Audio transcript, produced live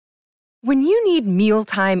When you need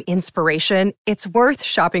mealtime inspiration, it's worth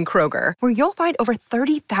shopping Kroger, where you'll find over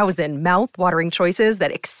 30,000 mouth-watering choices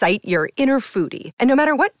that excite your inner foodie. And no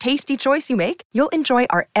matter what tasty choice you make, you'll enjoy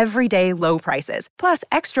our everyday low prices, plus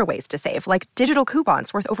extra ways to save, like digital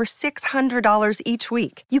coupons worth over $600 each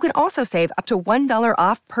week. You can also save up to $1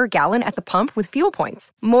 off per gallon at the pump with fuel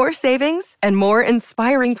points. More savings and more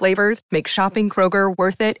inspiring flavors make shopping Kroger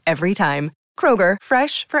worth it every time. Kroger,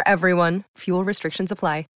 fresh for everyone. Fuel restrictions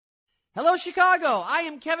apply. Hello, Chicago. I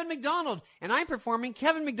am Kevin McDonald, and I'm performing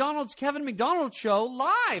Kevin McDonald's Kevin McDonald Show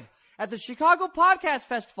live at the Chicago Podcast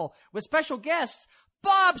Festival with special guests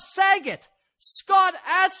Bob Saget, Scott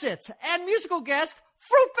Adsit, and musical guest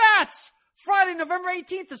Fruit Bats. Friday, November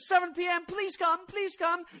 18th at 7 p.m. Please come, please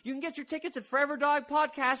come. You can get your tickets at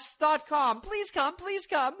foreverdogpodcasts.com. Please come, please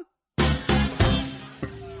come.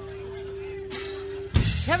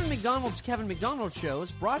 Kevin McDonald's Kevin McDonald Show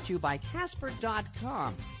is brought to you by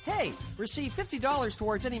Casper.com. Hey, receive $50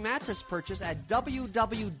 towards any mattress purchase at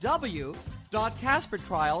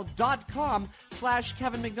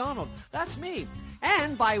www.caspertrial.com/Kevin McDonald. That's me.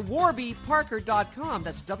 And by warbyparker.com.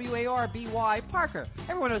 That's W-A-R-B-Y Parker.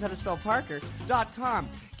 Everyone knows how to spell Parker.com.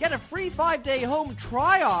 Get a free 5-day home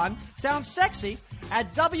try-on. Sounds sexy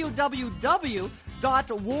at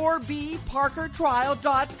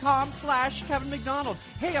www.warbyparkertrial.com/Kevin McDonald.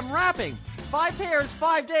 Hey, I'm rapping. 5 pairs,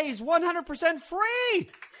 5 days, 100% free.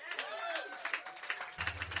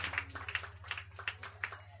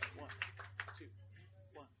 One,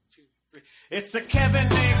 two, three. It's the Kevin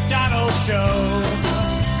McDonald Show.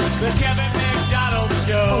 The Kevin McDonald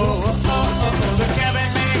Show. The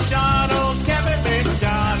Kevin McDonald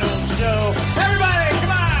Show. Everybody,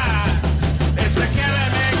 come on! It's the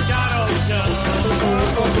Kevin McDonald Show.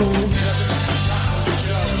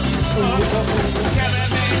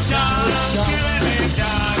 Kevin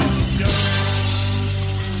McDonald Show.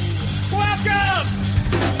 Welcome!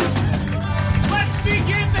 Let's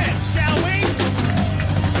begin this, shall we?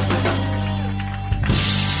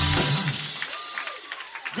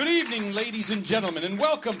 Good evening, ladies and gentlemen, and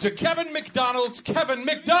welcome to Kevin McDonald's Kevin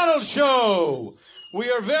McDonald Show. We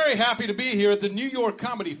are very happy to be here at the New York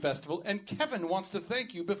Comedy Festival, and Kevin wants to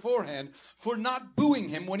thank you beforehand for not booing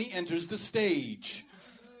him when he enters the stage.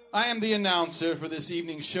 I am the announcer for this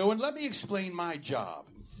evening's show, and let me explain my job.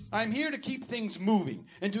 I'm here to keep things moving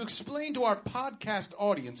and to explain to our podcast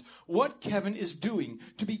audience what Kevin is doing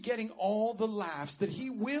to be getting all the laughs that he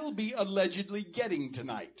will be allegedly getting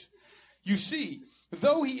tonight. You see,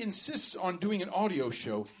 though he insists on doing an audio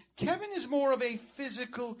show, Kevin is more of a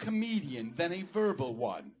physical comedian than a verbal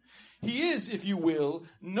one. He is, if you will,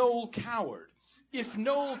 Noel Coward. If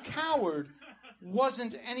Noel Coward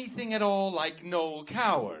wasn't anything at all like Noel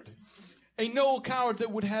Coward. A Noel Coward that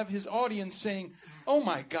would have his audience saying, "Oh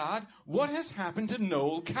my God, what has happened to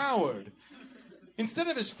Noel Coward?" Instead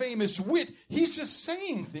of his famous wit, he's just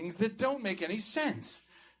saying things that don't make any sense.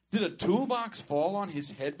 Did a toolbox fall on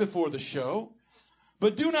his head before the show?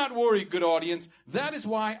 But do not worry, good audience. That is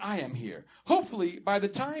why I am here. Hopefully, by the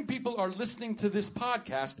time people are listening to this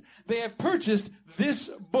podcast, they have purchased this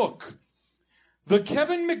book. The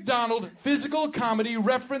Kevin McDonald Physical Comedy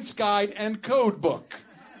Reference Guide and Code Book.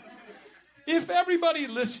 If everybody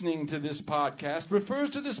listening to this podcast refers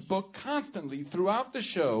to this book constantly throughout the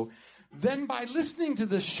show, then by listening to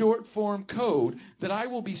the short form code that I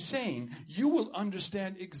will be saying, you will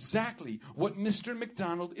understand exactly what Mr.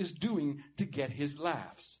 McDonald is doing to get his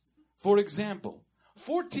laughs. For example,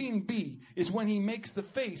 14B is when he makes the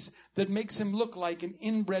face that makes him look like an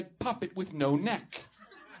inbred puppet with no neck.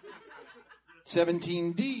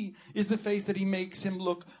 17D is the face that he makes him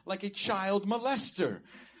look like a child molester,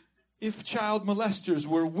 if child molesters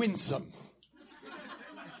were winsome.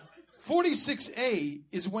 46A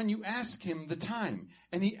is when you ask him the time,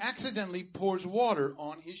 and he accidentally pours water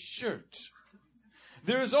on his shirt.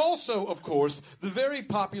 There is also, of course, the very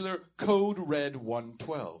popular Code Red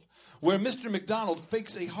 112, where Mr. McDonald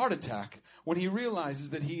fakes a heart attack when he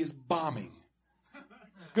realizes that he is bombing.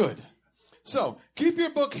 Good. So, keep your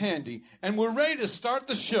book handy, and we're ready to start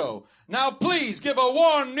the show. Now, please give a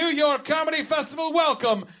warm New York Comedy Festival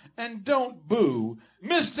welcome, and don't boo,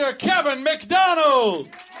 Mr. Kevin McDonald!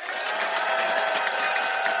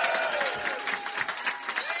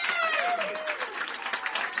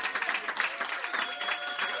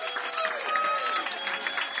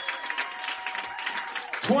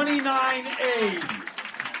 $29A.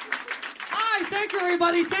 Hi, thank you,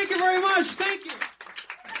 everybody. Thank you very much. Thank you.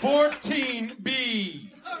 14B.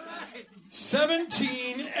 All right.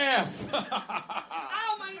 17F.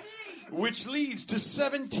 Ow, my knee. Which leads to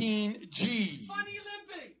 17G. Funny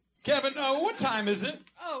limping. Kevin, what time is it?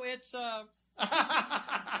 Oh, it's,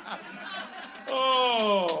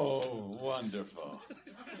 Wonderful.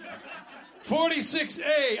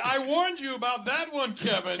 46A, I warned you about that one,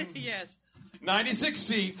 Kevin. Yes.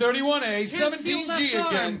 96C, 31A, Can't feel 17G left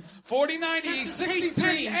again, arm. 49E, Taste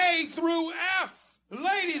 63A through F.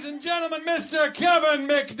 Ladies and gentlemen, Mr. Kevin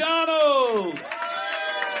McDonald.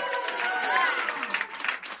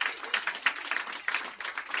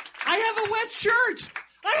 I have a wet shirt.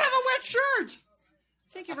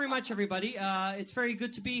 Thank you very much, everybody. It's very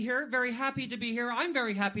good to be here. Very happy to be here. I'm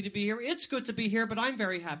very happy to be here. It's good to be here, but I'm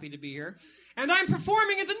very happy to be here. And I'm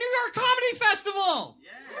performing at the New York Comedy Festival.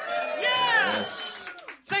 Yeah. Yes.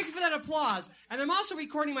 Thank you for that applause. And I'm also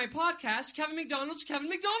recording my podcast, Kevin McDonald's Kevin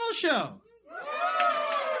McDonald Show.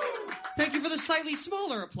 Thank you for the slightly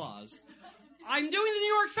smaller applause. I'm doing the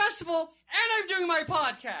New York Festival, and I'm doing my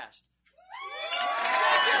podcast.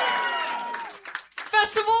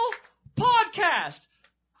 Festival podcast.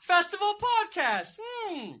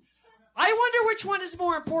 I wonder which one is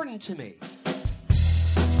more important to me.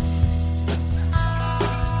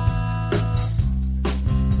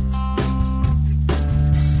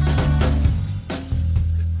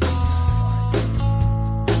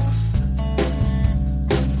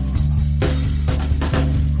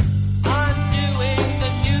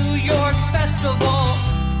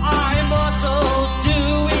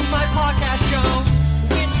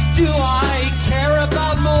 Do I care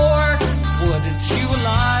about more? Wouldn't you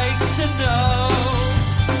like to know?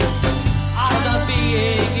 I love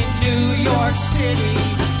being in New York City.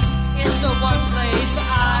 It's the one place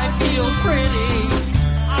I feel pretty.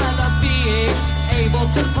 I love being able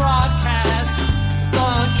to broadcast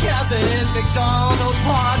the Kevin McDonald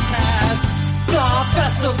podcast. The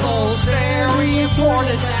festival's very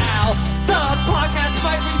important now. The podcast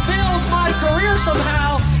might rebuild my career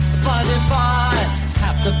somehow. But if I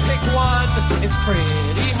have to pick one, it's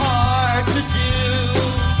pretty hard to do.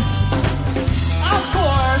 Of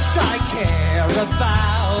course I care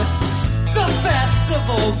about the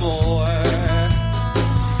festival more.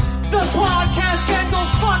 The podcast can go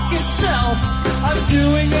fuck itself. I'm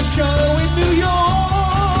doing a show in New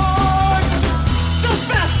York. The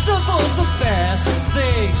festival's the best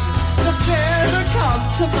thing that's ever come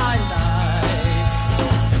to my life.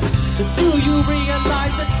 Do you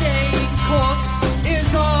realize that Dane Cook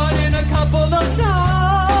is on in a couple of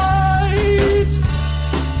nights?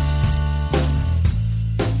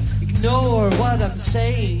 Ignore what I'm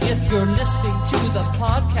saying if you're listening to the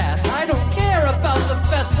podcast. I don't care about the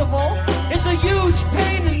festival. It's a huge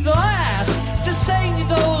pain in the ass just saying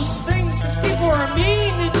those things because people are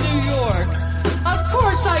mean in New York. Of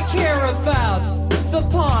course I care about the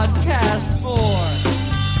podcast more.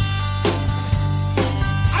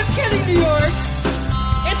 Kidding, New York.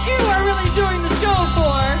 It's you I'm really doing the show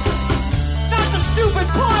for, not the stupid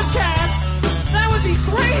podcast. That would be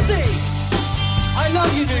crazy. I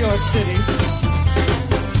love you, New York City.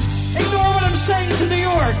 Ignore what I'm saying to New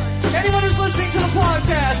York. Anyone who's listening to the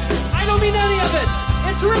podcast, I don't mean any of it.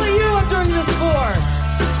 It's really you I'm doing this for.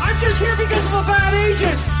 I'm just here because of a bad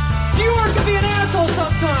agent. New York can be an asshole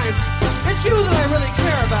sometimes. It's you that I really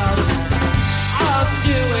care about. I'm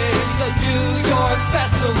doing the New York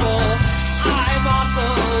Festival. I'm also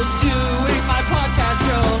doing my podcast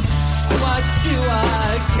show. What do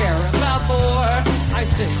I care about more? I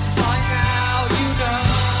think by now you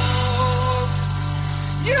know.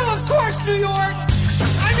 You, of course, New York.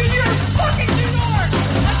 I mean, you're fucking New York.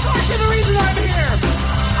 Of course, you're the reason I'm here.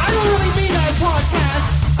 I don't really mean that podcast.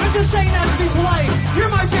 I'm just saying that to be polite. You're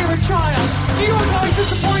my favorite child. New York always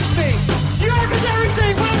disappoints me. New York is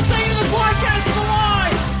everything. What I'm saying in the podcast is a lie.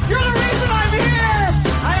 You're the reason I'm here.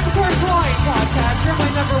 I am, of course, lying, podcast. You're my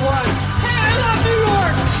number one. Hey, I love New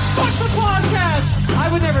York. Fuck the podcast. I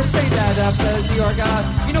would never say that up New York.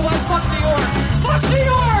 You know what? Fuck New York. Fuck New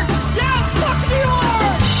York. Yeah, fuck New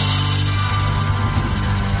York.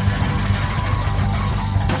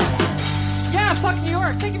 Yeah, fuck New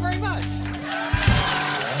York. Thank you very much.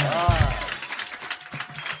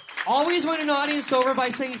 Always win an audience over by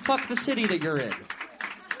saying fuck the city that you're in.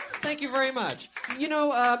 Thank you very much. You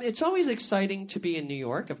know, it's always exciting to be in New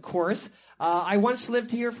York, of course. I once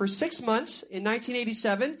lived here for 6 months in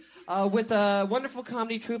 1987 with a wonderful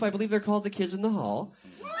comedy troupe. I believe they're called The Kids in the Hall.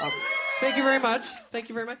 Thank you very much. Thank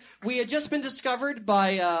you very much. We had just been discovered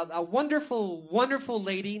by a wonderful, wonderful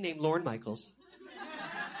lady named Lorne Michaels.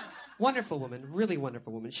 Wonderful woman, really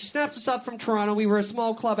wonderful woman. She snapped us up from Toronto. We were a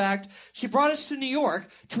small club act. She brought us to New York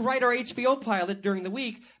to write our HBO pilot during the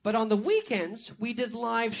week. But on the weekends, we did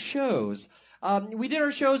live shows. We did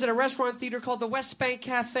our shows at a restaurant theater called the West Bank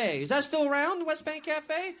Cafe. Is that still around, the West Bank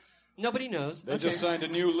Cafe? Nobody knows. They just signed a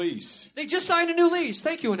new lease. They just signed a new lease.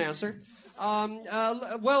 Thank you, announcer.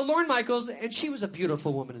 Lorne Michaels, and she was a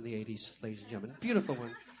beautiful woman in the 80s, ladies and gentlemen. Beautiful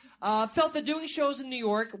woman. Felt that doing shows in New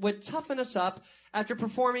York would toughen us up after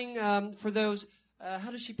performing for those,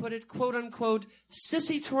 how does she put it, quote-unquote,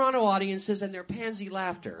 sissy Toronto audiences and their pansy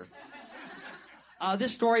laughter.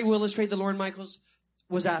 This story will illustrate that Lorne Michaels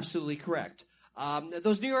was absolutely correct.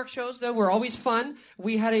 Those New York shows, though, were always fun.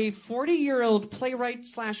 We had a 40-year-old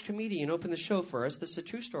playwright/comedian open the show for us. This is a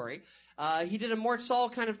true story. He did a Mort Saul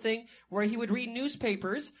kind of thing where he would read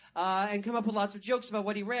newspapers and come up with lots of jokes about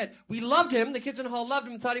what he read. We loved him. The kids in the hall loved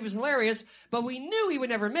him and thought he was hilarious, but we knew he would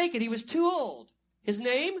never make it. He was too old. His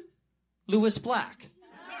name? Louis Black.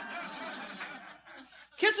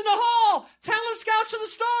 Kids in the hall! Talent scouts of the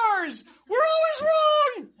stars! We're always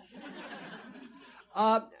wrong!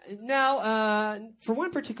 For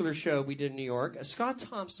one particular show we did in New York, Scott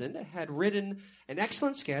Thompson had written an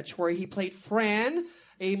excellent sketch where he played Fran,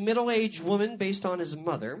 a middle-aged woman based on his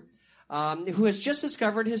mother, who has just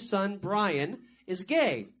discovered his son, Brian, is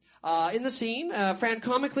gay. In the scene, Fran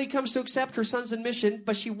comically comes to accept her son's admission,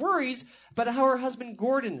 but she worries about how her husband,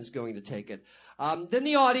 Gordon, is going to take it. Then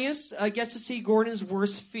the audience gets to see Gordon's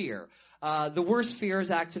worst fear. The worst fear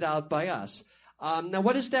is acted out by us. Now,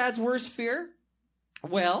 what is Dad's worst fear?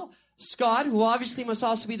 Well, Scott, who obviously must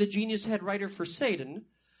also be the genius head writer for Satan,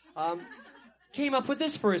 came up with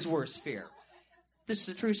this for his worst fear. This is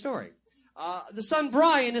a true story. The son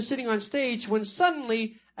Brian is sitting on stage when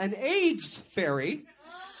suddenly an AIDS fairy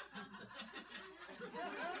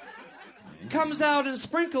comes out and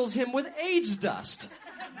sprinkles him with AIDS dust.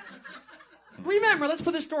 Remember, let's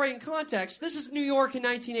put this story in context. This is New York in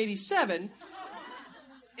 1987,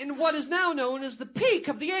 in what is now known as the peak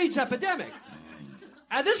of the AIDS epidemic.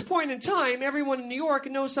 At this point in time, everyone in New York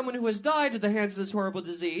knows someone who has died at the hands of this horrible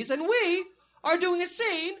disease, and we are doing a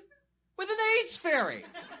scene with an AIDS fairy.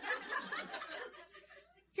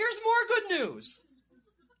 Here's more good news.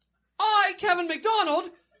 I, Kevin McDonald,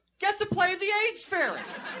 get to play the AIDS fairy.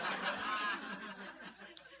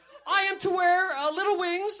 I am to wear little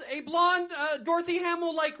wings, a blonde Dorothy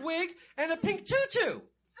Hamill-like wig, and a pink tutu.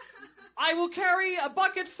 I will carry a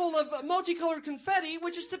bucket full of multicolored confetti,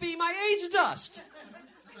 which is to be my AIDS dust.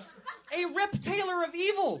 A Rip Taylor of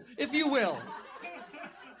evil, if you will.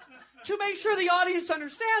 To make sure the audience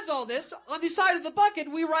understands all this, on the side of the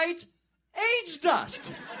bucket we write, AIDS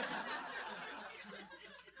dust.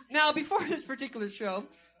 Now, before this particular show,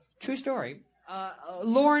 true story,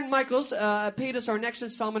 Lorne Michaels paid us our next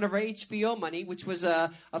installment of our HBO money, which was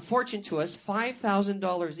a fortune to us,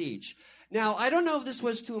 $5,000 each. Now, I don't know if this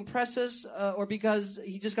was to impress us or because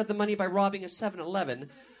he just got the money by robbing a 7-Eleven,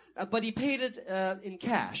 but he paid it in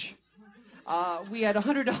cash. We had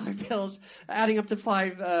 $100 bills adding up to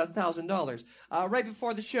 $5,000. Right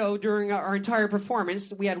before the show, during our entire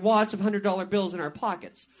performance, we had wads of $100 bills in our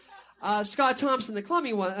pockets. Scott Thompson, the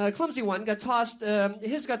clumsy one, got tossed.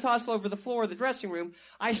 His got tossed all over the floor of the dressing room.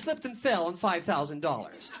 I slipped and fell on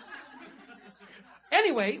 $5,000.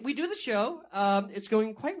 Anyway, we do the show. It's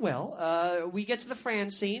going quite well. We get to the Fran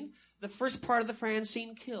scene. The first part of the Fran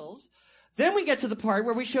scene kills. Then we get to the part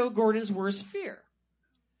where we show Gordon's worst fear.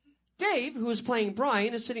 Dave, who is playing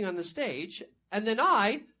Brian, is sitting on the stage, and then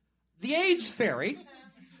I, the AIDS fairy,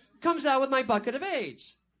 comes out with my bucket of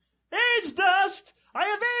AIDS. AIDS dust! I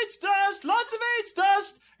have AIDS dust! Lots of AIDS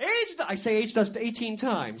dust! I say AIDS dust 18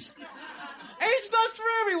 times. AIDS dust for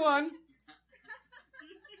everyone!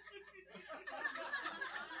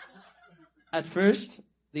 At first,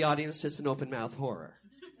 the audience sits in open-mouth horror.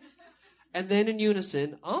 And then in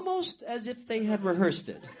unison, almost as if they had rehearsed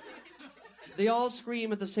it, they all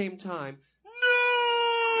scream at the same time,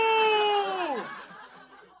 "No!"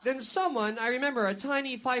 Then someone, I remember a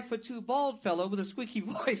tiny 5'2" bald fellow with a squeaky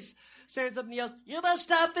voice, stands up and yells, "You must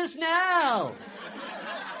stop this now!"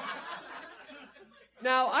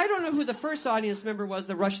 Now, I don't know who the first audience member was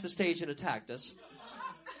that rushed the stage and attacked us.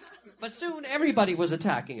 But soon everybody was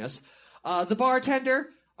attacking us. The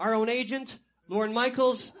bartender, our own agent, Lorne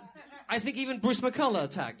Michaels, I think even Bruce McCullough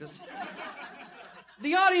attacked us.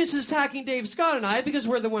 The audience is attacking Dave, Scott, and I because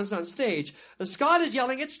we're the ones on stage. Scott is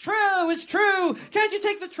yelling, "It's true, it's true! Can't you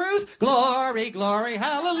take the truth? Glory, glory,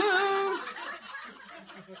 hallelujah!"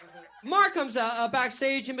 Mark comes out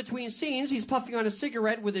backstage in between scenes. He's puffing on a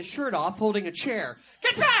cigarette with his shirt off, holding a chair.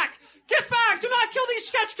 "Get back! Get back! Do not kill these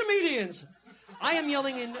sketch comedians!" I am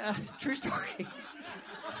yelling in... true story.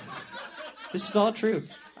 This is all true.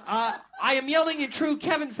 I am yelling in true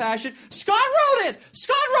Kevin fashion, "Scott wrote it!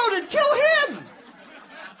 Scott wrote it! Kill him!"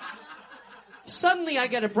 Suddenly, I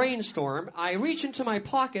get a brainstorm. I reach into my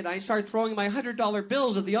pocket, and I start throwing my $100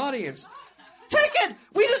 bills at the audience. "Take it!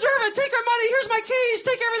 We deserve it! Take our money! Here's my keys!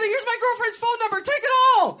 Take everything! Here's my girlfriend's phone number! Take it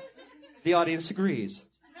all!" The audience agrees.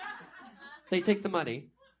 They take the money.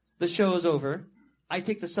 The show is over. I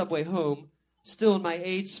take the subway home, still in my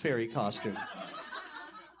AIDS fairy costume.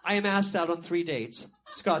 I am asked out on 3 dates.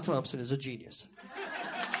 Scott Thompson is a genius.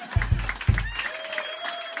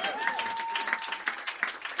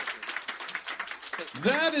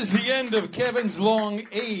 That is the end of Kevin's long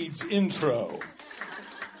AIDS intro.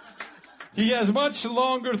 He has much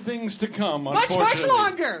longer things to come, unfortunately. Much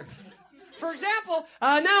longer! For example,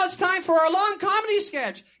 now it's time for our long comedy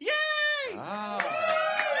sketch. Yay!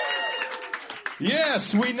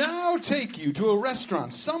 Yes, we now take you to a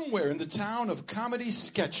restaurant somewhere in the town of Comedy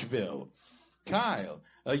Sketchville. Kyle,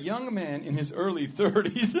 a young man in his early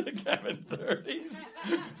 30s. Kevin, 30s?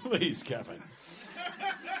 Please, Kevin.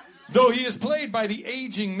 Though he is played by the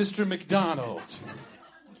aging Mr. McDonald.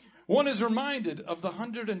 One is reminded of the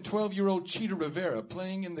 112-year-old Cheetah Rivera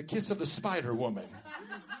playing in The Kiss of the Spider Woman.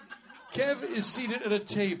 Kev is seated at a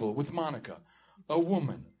table with Monica, a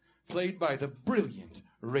woman played by the brilliant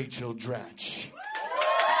Rachel Dratch.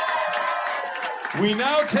 We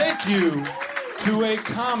now take you to a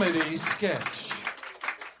comedy sketch.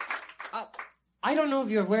 I don't know if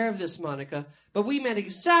you're aware of this, Monica, but we met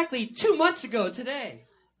exactly 2 months ago today.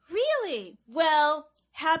 Really? Well,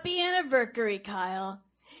 happy anniversary, Kyle.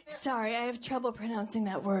 Sorry, I have trouble pronouncing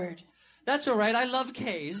that word. That's all right. I love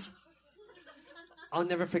K's. I'll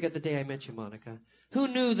never forget the day I met you, Monica. Who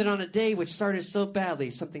knew that on a day which started so badly,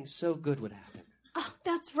 something so good would happen? Oh,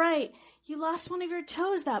 that's right. You lost one of your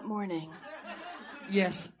toes that morning.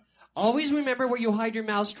 Yes. Always remember where you hide your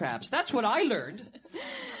mouse traps. That's what I learned.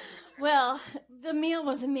 Well, the meal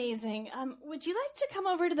was amazing. Would you like to come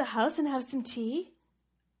over to the house and have some tea?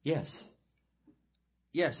 Yes.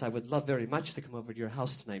 Yes, I would love very much to come over to your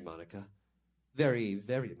house tonight, Monica. Very,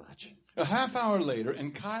 very much. A half hour later,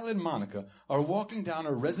 and Kyle and Monica are walking down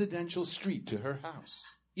a residential street to her house.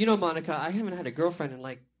 You know, Monica, I haven't had a girlfriend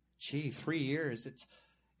in 3 years.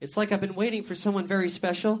 It's like I've been waiting for someone very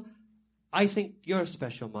special. I think you're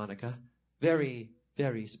special, Monica. Very,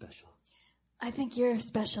 very special. I think you're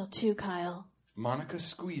special too, Kyle. Monica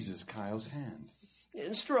squeezes Kyle's hand.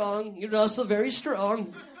 And strong. You're also very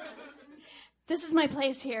strong. This is my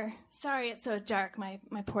place here. Sorry it's so dark. My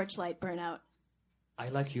porch light burned out. I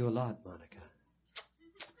like you a lot, Monica.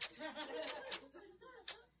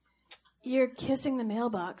 You're kissing the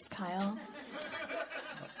mailbox, Kyle.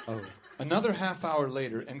 Oh. Another half hour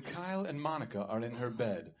later, and Kyle and Monica are in her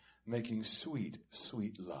bed, making sweet,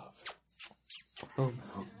 sweet love. Oh,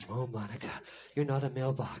 Monica. You're not a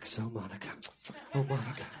mailbox. Oh, Monica. Oh,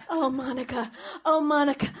 Monica. Oh, Monica. Oh,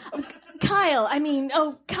 Monica.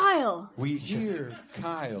 Kyle. We hear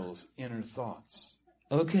Kyle's inner thoughts.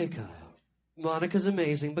 Okay, Kyle. Monica's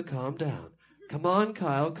amazing, but calm down. Come on,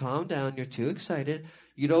 Kyle, calm down. You're too excited.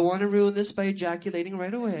 You don't want to ruin this by ejaculating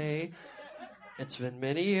right away. It's been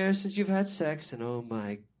many years since you've had sex, and oh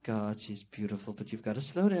my God, she's beautiful, but you've got to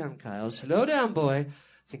slow down, Kyle. Slow down, boy.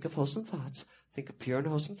 Think of wholesome thoughts. Think of pure and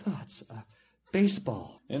wholesome thoughts.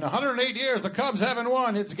 Baseball. In 108 years, the Cubs haven't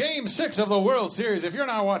won. It's Game 6 of the World Series, if you're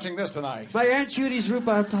not watching this tonight. My Aunt Judy's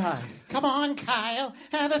rhubarb pie. Come on, Kyle.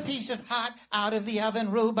 Have a piece of hot out of the oven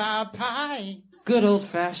rhubarb pie. Good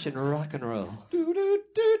old-fashioned rock and roll.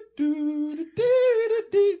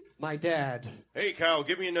 My dad. Hey, Kyle,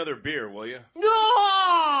 give me another beer, will you?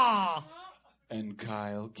 No! And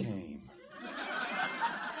Kyle came.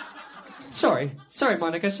 Sorry,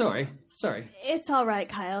 Monica, sorry. It's all right,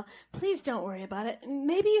 Kyle. Please don't worry about it.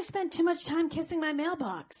 Maybe you spent too much time kissing my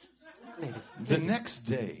mailbox. Maybe. The next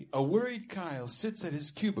day, a worried Kyle sits at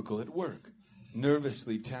his cubicle at work,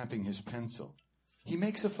 nervously tapping his pencil. He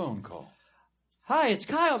makes a phone call. Hi, it's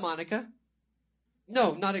Kyle, Monica.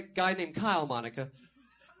 No, not a guy named Kyle, Monica.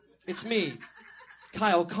 It's me,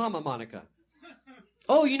 Kyle, Monica.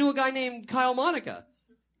 Oh, you knew a guy named Kyle Monica.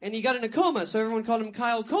 And he got in a coma, so everyone called him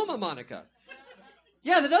Kyle Coma Monica.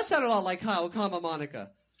 Yeah, that does sound a lot like Kyle, Monica.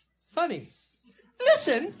 Funny.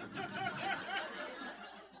 Listen.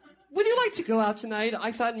 Would you like to go out tonight?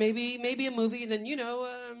 I thought maybe a movie, and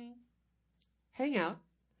then, hang out.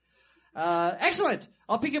 Excellent.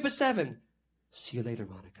 I'll pick you up at 7. See you later,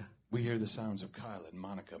 Monica. We hear the sounds of Kyle and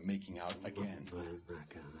Monica making out again.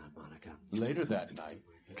 Monica. Later that night,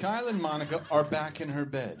 Kyle and Monica are back in her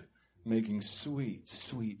bed, making sweet,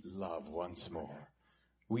 sweet love once more.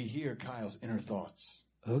 We hear Kyle's inner thoughts.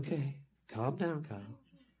 Okay, calm down, Kyle.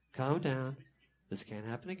 Calm down. This can't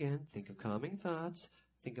happen again. Think of calming thoughts.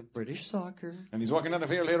 Think of British soccer. And he's walking down the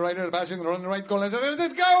field here, right there, passing the run, the right goal. There's a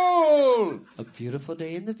goal! A beautiful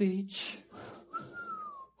day in the beach.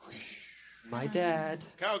 My dad.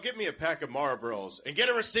 Kyle, get me a pack of Marlboros and get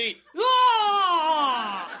a receipt.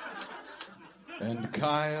 Ah! And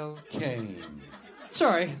Kyle came.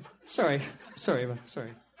 Sorry.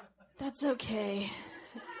 That's okay.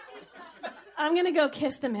 I'm gonna go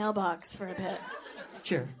kiss the mailbox for a bit.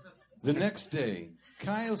 Sure. The next day,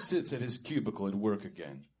 Kyle sits at his cubicle at work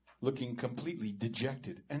again, looking completely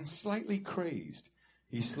dejected and slightly crazed.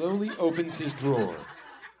 He slowly opens his drawer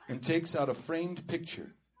and takes out a framed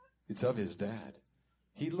picture. It's of his dad.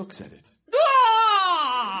 He looks at it.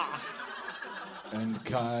 Ah! And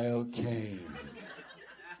Kyle came.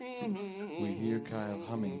 We hear Kyle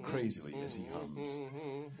humming crazily as he hums.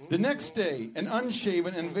 The next day, an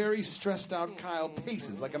unshaven and very stressed out Kyle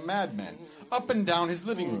paces like a madman up and down his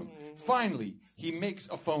living room. Finally, he makes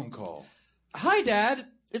a phone call. Hi, Dad.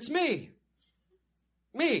 It's me.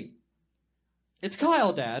 Me. It's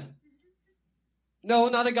Kyle, Dad. No,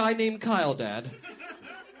 not a guy named Kyle, Dad.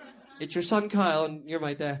 It's your son, Kyle, and you're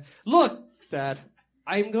my dad. Look, Dad,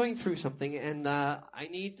 I'm going through something, and I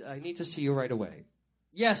need to see you right away.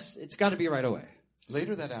 Yes, it's got to be right away.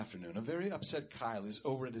 Later that afternoon, a very upset Kyle is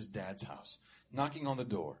over at his dad's house, knocking on the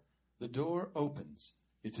door. The door opens.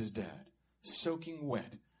 It's his dad, soaking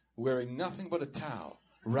wet, wearing nothing but a towel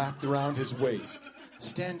wrapped around his waist,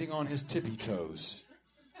 standing on his tippy toes.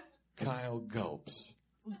 Kyle gulps.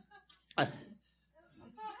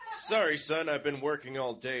 Sorry, son, I've been working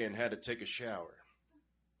all day and had to take a shower.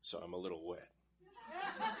 So I'm a little wet.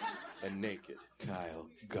 And naked. Kyle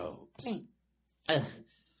gulps.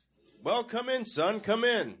 Well, come in, son, come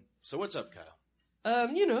in. So what's up, Kyle?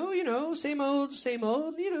 You know, same old,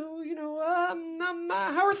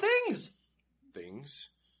 how are things? Things?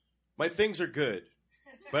 My things are good.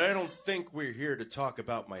 But I don't think we're here to talk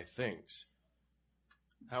about my things.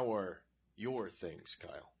 How are your things,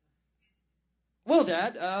 Kyle? Well,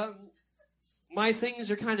 Dad, my things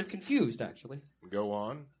are kind of confused, actually. Go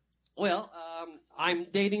on. Well, I'm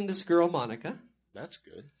dating this girl, Monica. That's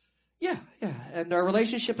good. Yeah, and our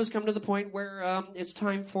relationship has come to the point where it's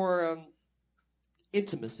time for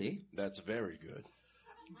intimacy. That's very good.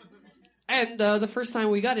 And the first time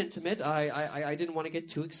we got intimate, I didn't want to get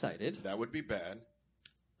too excited. That would be bad.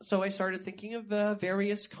 So I started thinking of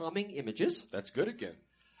various calming images. That's good again.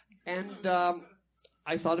 And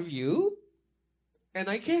I thought of you, and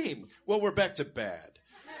I came. Well, we're back to bad.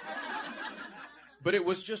 But it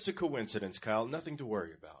was just a coincidence, Kyle. Nothing to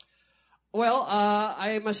worry about. Well,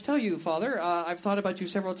 I must tell you, Father, I've thought about you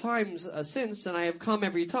several times since, and I have come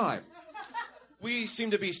every time. We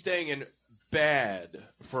seem to be staying in bad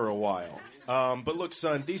for a while. But look,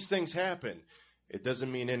 son, these things happen. It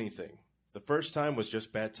doesn't mean anything. The first time was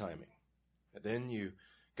just bad timing. And then you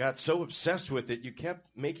got so obsessed with it, you kept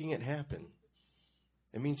making it happen.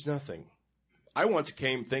 It means nothing. I once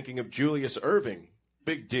came thinking of Julius Erving.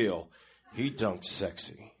 Big deal. He dunked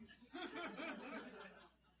sexy.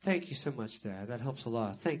 Thank you so much, Dad. That helps a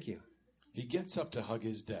lot. Thank you. He gets up to hug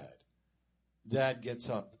his dad. Dad gets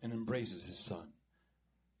up and embraces his son.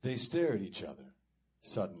 They stare at each other.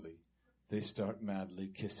 Suddenly, they start madly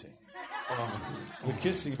kissing. The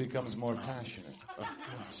kissing becomes more passionate.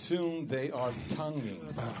 Soon they are tonguing.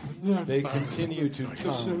 They continue to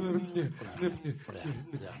tongue.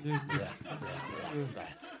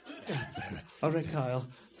 All right, Kyle.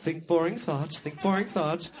 Think boring thoughts.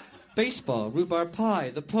 Baseball, rhubarb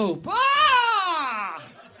pie, the Pope. Ah!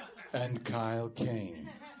 And Kyle came.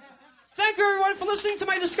 Thank you, everyone, for listening to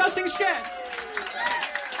my disgusting sketch.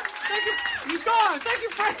 Thank you. He's gone. Thank you,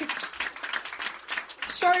 Frank.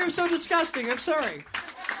 Sorry I'm so disgusting. I'm sorry.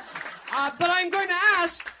 But I'm going to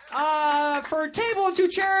ask for a table and 2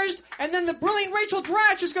 chairs, and then the brilliant Rachel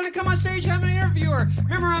Dratch is going to come on stage and have an interviewer.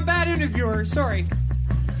 Remember, I'm a bad interviewer. Sorry.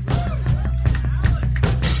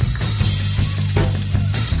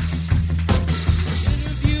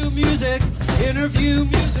 Interview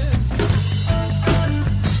music.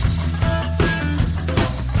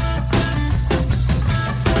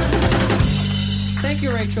 Thank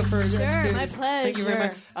you, Rachel, for Sure, doing my this. pleasure. Thank you very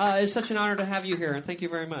much. It's such an honor to have you here, and thank you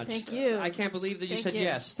very much. Thank you. I can't believe that you Thank said you.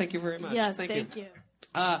 yes. Thank you very much. Yes, thank you.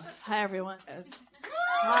 Hi, everyone.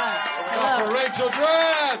 Hi. For Hello. Rachel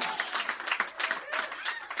Dratch!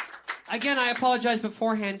 Again, I apologize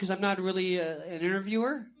beforehand because I'm not really an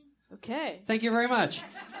interviewer. Okay. Thank you very much.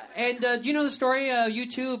 And do you know the story?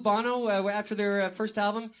 U2, Bono, after their first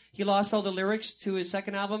album, he lost all the lyrics to his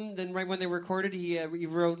second album. Then right when they recorded, he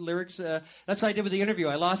rewrote lyrics. That's what I did with the interview.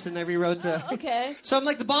 I lost it and I rewrote. Okay. So I'm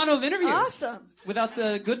like the Bono of interviews. Awesome. Without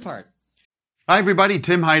the good part. Hi, everybody.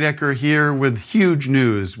 Tim Heidecker here with huge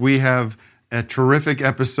news. We have a terrific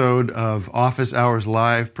episode of Office Hours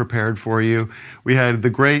Live prepared for you. We had the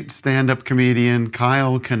great stand-up comedian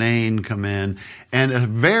Kyle Kinane come in, and a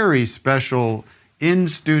very special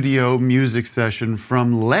in-studio music session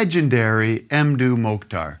from legendary Mdou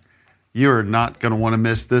Mokhtar. You're not going to want to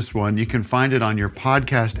miss this one. You can find it on your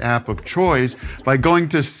podcast app of choice by going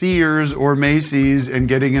to Sears or Macy's and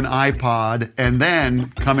getting an iPod and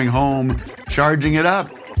then coming home, charging it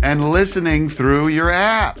up, and listening through your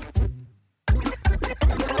app.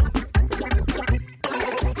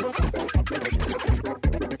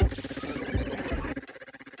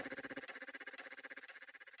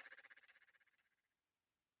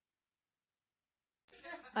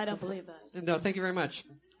 I don't believe that. No, thank you very much.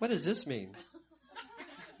 What does this mean?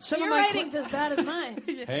 Some Your writing's as bad as mine.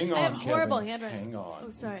 Hang on, I have horrible Kevin. handwriting. Hang on. Oh,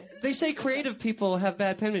 sorry. They say creative people have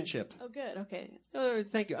bad penmanship. Oh, good. Okay.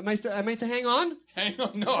 Thank you. Am I to hang on? Hang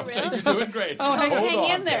on. No, I'm For saying real? you're doing great. Oh, hang on. Hang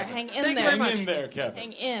on, in there. Kevin. Hang in Thank you there. very much. Hang in there, Kevin.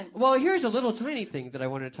 Hang in. Well, here's a little tiny thing that I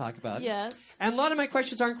wanted to talk about. Yes. And a lot of my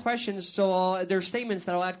questions aren't questions, so they're statements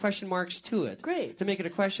that I'll add question marks to it. Great. To make it a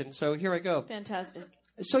question. So here I go. Fantastic.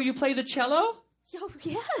 So you play the cello? Yo,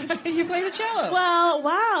 yes. You play the cello? Well,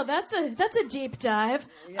 wow, that's a deep dive.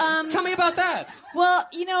 Tell me about that. Well,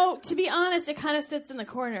 you know, to be honest, it kind of sits in the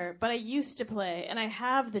corner, but I used to play, and I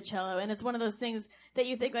have the cello, and it's one of those things that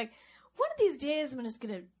you think, like, one of these days I'm just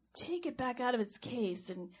going to take it back out of its case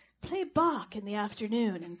and play Bach in the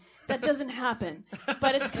afternoon, and that doesn't happen.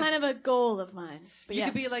 But it's kind of a goal of mine. But You yeah.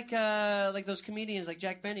 could be like those comedians like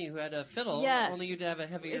Jack Benny who had a fiddle, Yes. only you'd have a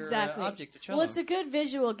heavier Exactly. object, a cello. Well, it's a good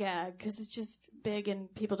visual gag because it's just big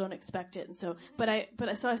and people don't expect it, and so.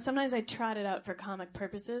 Sometimes I trot it out for comic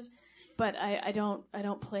purposes, but I don't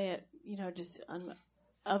play it, you know, just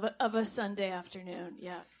of a Sunday afternoon.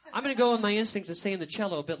 Yeah. I'm going to go with my instincts and stay in the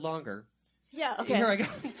cello a bit longer. Yeah. Okay. Here I go.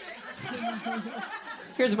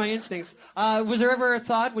 Here's my instincts. Was there ever a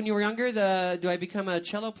thought when you were younger, do I become a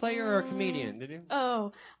cello player or a comedian? Did you?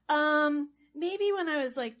 Oh, maybe when I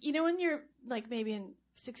was like, you know, when you're like maybe in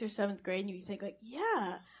 6th or 7th grade and you think like,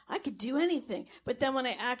 yeah, I could do anything. But then when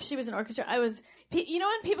I actually was in orchestra, you know,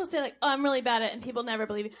 when people say like, oh, I'm really bad at it and people never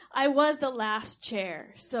believe me, I was the last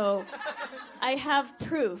chair. So I have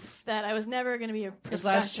proof that I was never going to be a professional. Is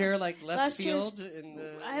last chair like left Last chair- field?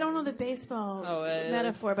 I don't know the baseball Oh,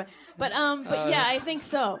 metaphor, but yeah, I think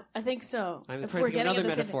so. I'm If trying to we're think of getting another at the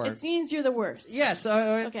same metaphor. thing. It means you're the worst. Yes.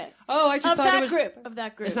 Okay. Oh, I just Of thought that it was group. Of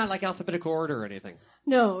that group. It's not like alphabetical order or anything.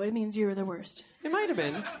 No, it means you're the worst. It might have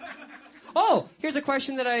been. Oh, here's a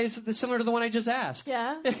question that's similar to the one I just asked.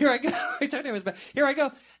 Yeah? Here I go. I told you it was bad. Here I go.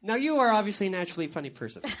 Now, you are obviously a naturally funny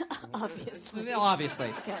person. Obviously. Obviously.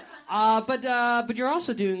 Okay. But you're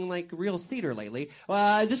also doing, like, real theater lately.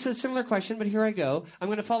 This is a similar question, but here I go. I'm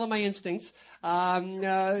going to follow my instincts.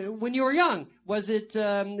 When you were young, was it,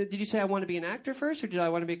 did you say I want to be an actor first, or did I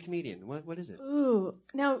want to be a comedian? What is it? Ooh.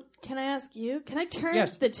 Now, can I ask you? Can I turn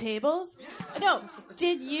Yes. the tables? No.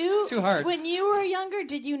 Did you, Too hard. when you were younger,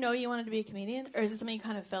 did you know you wanted to be a comedian? Or is it something you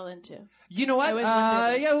kind of fell into? You know what? I always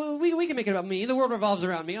wondered. Yeah, we can make it about me. The world revolves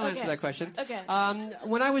around me. I'll Okay. answer that question. Okay.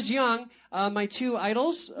 When I was young, my two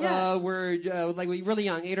idols Yeah. were like really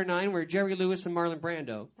young, 8 or 9, were Jerry Lewis and Marlon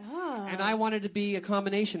Brando. Ah. And I wanted to be a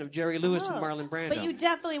combination of Jerry Lewis and Marlon Brando. But you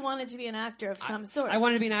definitely wanted to be an actor of some sort. I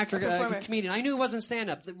wanted to be an actor, A performer. a comedian. I knew it wasn't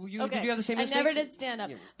stand-up. Did you have the same I instinct? never did stand up,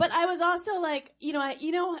 but I was also like, you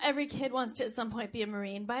know, every kid wants to at some point be a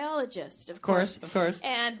marine biologist, of course. Of course.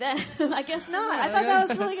 And then I guess not. I thought that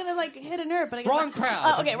was really gonna like hit a nerve, but I guess Wrong not.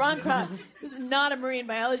 crowd. Oh, okay, wrong crowd. This is not a marine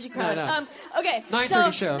biology crowd. No. Okay,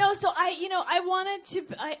 9:30 show. No, so I wanted to.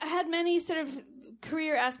 I had many sort of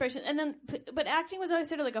career aspirations, and then but acting was always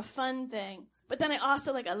sort of like a fun thing. But then I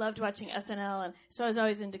also I loved watching SNL, and so I was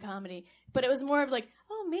always into comedy. But it was more of like,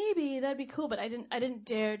 oh, maybe that'd be cool. But I didn't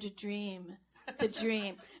dare to dream the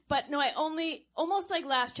dream. But no, I almost like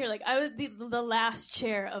last year, like I was the last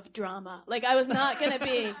chair of drama. Like I was not gonna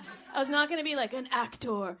be like an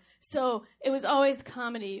actor. So it was always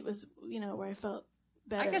comedy. It was where I felt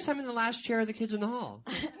better. I guess I'm in the last chair of the kids in the hall.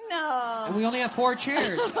 No. And we only have 4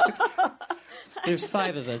 chairs. There's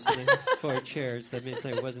 5 of us in 4 chairs. That means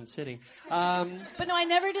I wasn't sitting. But no, I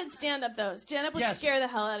never did stand up though. Stand up would Yes. scare the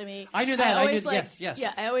hell out of me. I knew that. always Yes.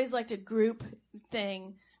 Yeah, I always liked a group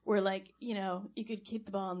thing where you could keep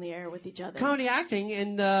the ball in the air with each other. Comedy acting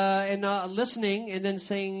and listening and then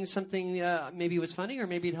saying something maybe it was funny or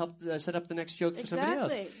maybe it helped set up the next joke for somebody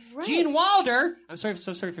else. Exactly. Right. Gene Wilder. I'm sorry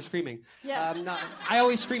for screaming. Yeah. I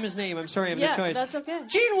always scream his name. I'm sorry, I have Yeah, no choice. that's okay.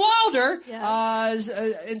 Gene Wilder Yeah.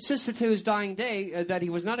 insisted to his dying day that he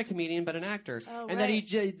was not a comedian but an actor, Oh, and right.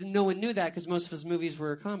 that no one knew that because most of his movies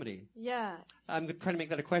were a comedy. Yeah. I'm trying to make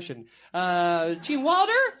that a question. Gene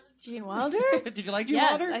Wilder. Gene Wilder? Did you like Gene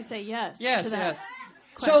yes, Wilder? I say yes. Yes, to that. yes.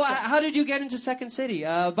 question. So how did you get into Second City?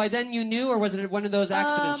 By then you knew, or was it one of those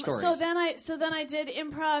accident stories? So then I did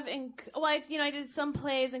improv I did some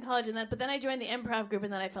plays in college, but then I joined the improv group,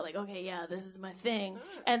 and then I felt like, okay, yeah, this is my thing.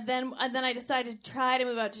 And then I decided to try to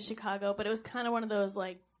move out to Chicago, but it was kind of one of those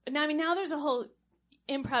now there's a whole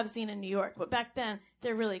improv scene in New York, but back then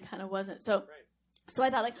there really kind of wasn't. So I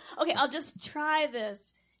thought okay, I'll just try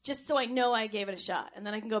this, just so I know I gave it a shot, and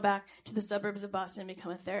then I can go back to the suburbs of Boston and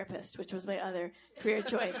become a therapist, which was my other career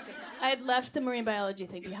choice. I had left the marine biology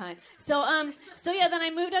thing behind. So then I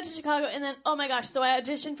moved out to Chicago, and then, oh my gosh, so I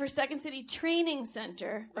auditioned for Second City Training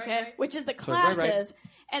Center, okay, which is the classes. Right.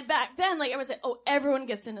 And back then, everyone said, oh, everyone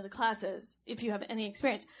gets into the classes if you have any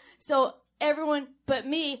experience. So everyone but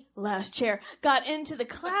me, last chair, got into the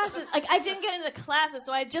classes. I didn't get into the classes,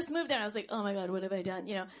 so I just moved there, and I was like, oh my God, what have I done?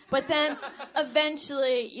 But then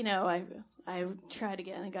eventually, I tried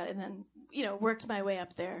again and got it, and then, worked my way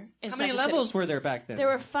up there. How many levels were there back then? There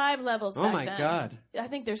were 5 levels back then. Oh my God. I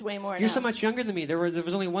think there's way more now. You're so much younger than me. There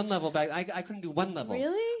was only one level back. I couldn't do one level.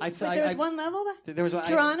 Really? There was one level back? There was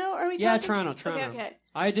Toronto, are we talking? Yeah, Toronto. Okay.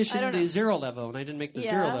 I auditioned the 0 level, and I didn't make the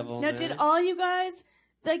 0 level. Now, did all you guys...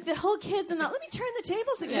 the whole kids in the... Let me turn the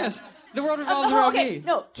tables again. Yes. The world revolves around me.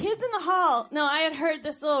 No, kids in the hall. No, I had heard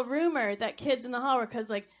this little rumor that kids in the hall were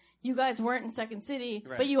because, you guys weren't in Second City,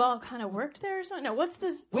 but you all kind of worked there or something? No, what's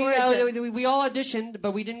this origin? We all auditioned,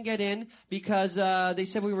 but we didn't get in because they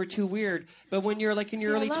said we were too weird. But when you're in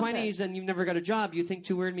your early 20s and you've never got a job, you think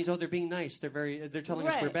too weird means, they're being nice. They're telling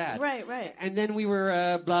us we're bad. Right. And then we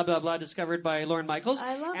were blah, blah, blah discovered by Lorne Michaels.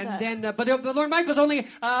 I love and that. Then, but Lorne Michaels only,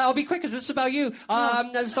 I'll be quick because this is about you.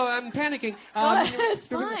 So I'm panicking. It's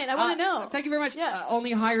fine. I want to know. Thank you very much. Yeah.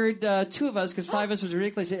 Only hired 2 of us because 5 of us was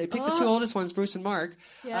ridiculous. I picked the 2 oldest ones, Bruce and Mark.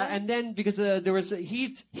 Yeah. And then because there was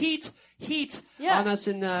heat on us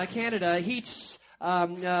in Canada.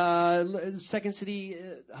 Second City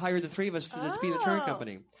hired the 3 of us to be the touring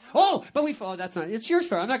company. Oh, but that's not. It's your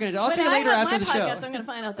story. I'm not going to. I'll tell you later after the show. I'm going to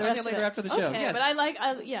find out the rest of it. I'll tell you later after the show. Okay, yes. but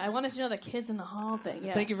I wanted to know the kids in the hall thing.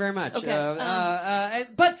 Yeah. Thank you very much. Okay.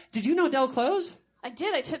 But did you know Del Close? I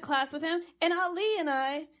did. I took class with him, and Ali and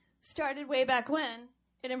I started way back when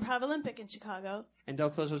at Improv Olympic in Chicago. And Del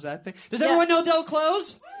Close was that thing. Does everyone know Del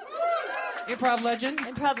Close? Improv legend.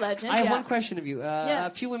 I have one question of you.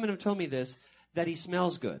 A few women have told me this, that he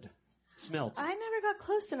smells good. Smelt. I never got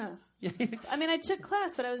close enough. I mean, I took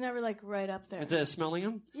class, but I was never right up there. At smelling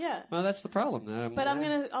him? Yeah. Well, that's the problem. But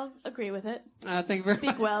I'll agree with it. Thank you very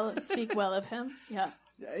much. Speak well of him. Yeah.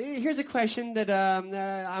 Here's a question that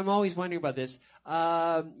I'm always wondering about this.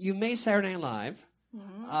 You made Saturday Night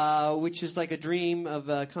Live, which is like a dream of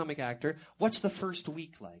a comic actor. What's the first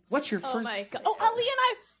week like? What's your first? Oh my God! Oh, Ali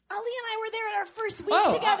and I were there at our first week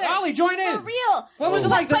together. Ali, join in. For real. What was it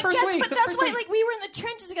like the first week? But that's why, we were in the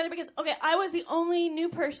trenches together because, I was the only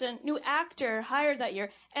new actor hired that year,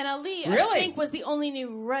 and Ali, I think, was the only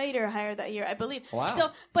new writer hired that year, I believe. Wow.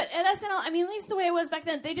 So, but at SNL, at least the way it was back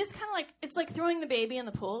then, they just kind of it's like throwing the baby in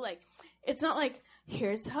the pool, it's not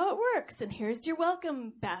here's how it works and here's your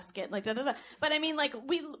welcome basket, da da da. But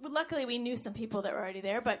luckily we knew some people that were already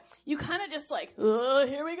there, but you kind of just oh,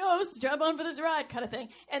 here we go, strap on for this ride kind of thing.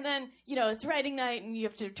 And then, it's writing night and you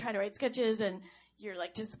have to try to write sketches and you're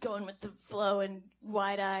just going with the flow and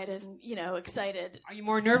wide-eyed and, excited. Are you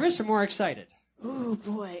more nervous or more excited? Ooh,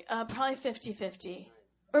 boy. Probably 50-50.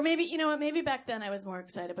 Or maybe, maybe back then I was more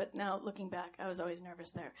excited, but now looking back, I was always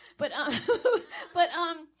nervous there. But,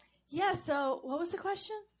 yeah, so what was the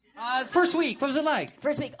question? First week, what was it like?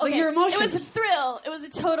 First week, okay. Your emotions. It was a thrill. It was a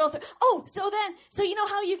total thrill. Oh, so you know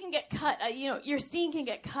how you can get cut, your scene can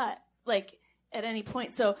get cut, at any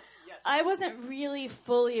point. So yes. I wasn't really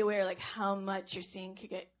fully aware, how much your scene could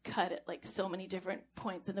get cut at, so many different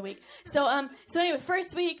points in the week. So anyway,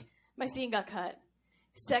 first week, my scene got cut.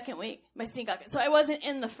 Second week, my scene got cut. So I wasn't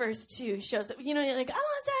in the first 2 shows. You're like, I'm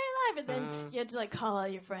on Saturday Night Live. And then you had to, call all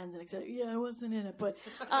your friends and say, yeah, I wasn't in it. But,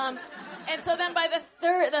 and so then by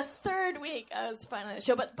the third week, I was finally on the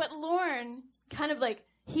show. But Lorne kind of,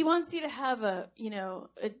 he wants you to have a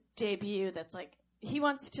debut that's, he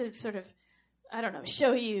wants to sort of, I don't know,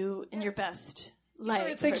 show you in your best light. He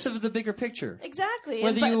sort of thinks of the bigger picture. Exactly.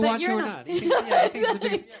 Whether you want to or not. He thinks of the bigger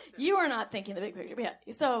picture. You are not thinking the big picture. But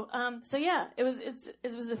yeah. So yeah, it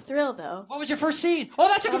was a thrill though. What was your first scene? Oh,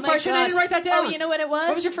 that's a good question. I didn't write that down. Oh, you know what it was?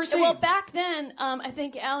 What was your first scene? Well, back then, I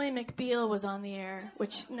think Ally McBeal was on the air,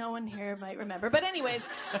 which no one here might remember. But anyways,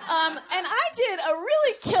 and I did a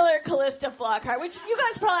really killer Callista Flockhart, which you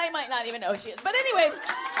guys probably might not even know who she is. But anyways,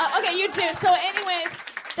 okay, you do. So anyways.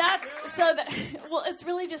 Well, it's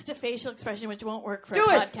really just a facial expression which won't work for a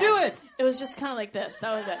podcast. Do it! It was just kind of like this.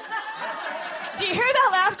 That was it. Do you hear that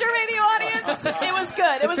laughter, radio audience? It was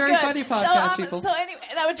good. It was very good. funny podcast, so, people. So anyway,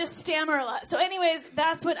 and I would just stammer a lot. So anyways,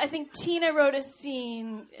 that's what I think Tina wrote a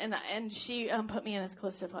scene, and she put me in as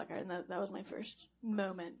Calista Flockhart, and that was my first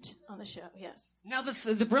moment on the show, yes. Now,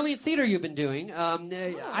 the brilliant theater you've been doing,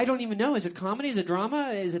 I don't even know. Is it comedy? Is it drama?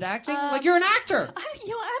 Is it acting? Like, you're an actor.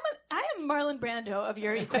 I am Marlon Brando of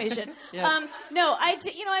your equation. Yeah. No,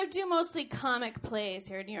 I do mostly comic plays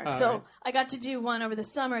here in New York. Oh, so right. I got to do one over the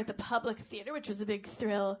summer at the Public Theater, which was a big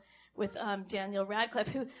thrill with Daniel Radcliffe,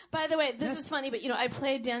 who, by the way, this is funny, but, I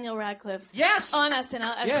played Daniel Radcliffe Yes. on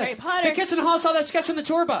SNL as Harry Potter. The kids in the hall saw that sketch on the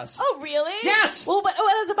tour bus. Oh, really? Yes. Well, but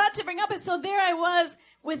what I was about to bring up is, so there I was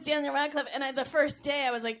with Daniel Radcliffe, and the first day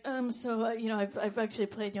I was like, I've actually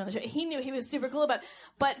played you on the show. He knew, he was super cool about it.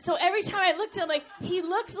 But so every time I looked at him, like, he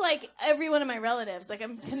looked like every one of my relatives. Like,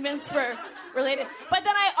 I'm convinced we're related. But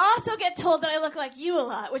then I also get told that I look like you a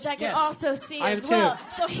lot, which I can also see I as am well. too.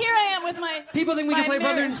 So here I am with my People think we can my play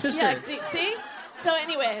brother mirror. and sister. Yeah, see? So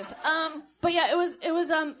anyways, but yeah, it was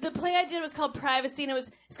the play I did was called Privacy, and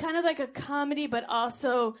it's kind of like a comedy, but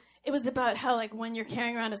also it was about how, like, when you're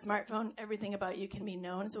carrying around a smartphone, everything about you can be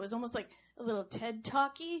known. So it was almost like a little TED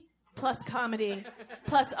Talky plus comedy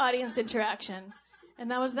plus audience interaction,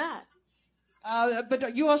 and that was that.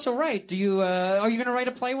 But you also write. Do you? Are you going to write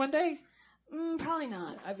a play one day? Probably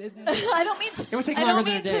not. I don't mean to. It would take I longer don't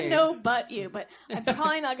than a mean day. to know but you, but I'm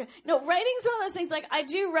probably not gonna. No, writing's one of those things. Like, I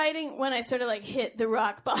do writing when I sort of like hit the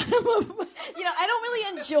rock bottom of. I don't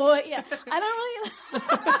really enjoy. Yeah, I don't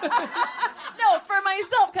really. No, for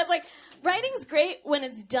myself, because like writing's great when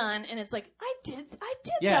it's done and it's like I did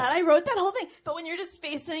Yes. that. I wrote that whole thing. But when you're just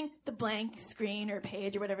facing the blank screen or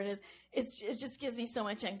page or whatever it is, it just gives me so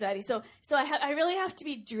much anxiety. So I really have to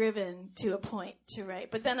be driven to a point to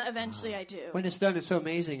write. But then eventually I do. When it's done, it's so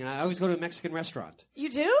amazing. And I always go to a Mexican restaurant. You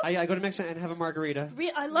do? I go to Mexico and have a margarita.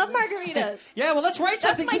 I love margaritas. Yeah, well, let's write That's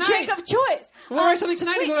something my tonight. drink of choice. We'll write something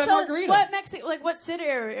tonight and go to a margarita. What city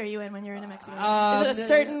are you in when you're in a Mexican restaurant? Is it a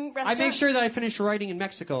certain restaurant? I make sure that I finish writing in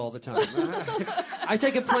Mexico all the time. I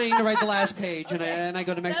take a plane to write the last page, and I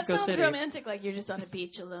go to Mexico That sounds City. romantic, like you're just on a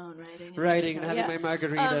beach alone writing. Writing Mexico. and having my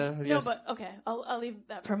margarita. No, Yes. but okay, I'll leave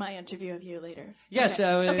that for my interview of you later. Yes,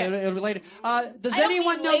 Okay. it'll be later. Does I don't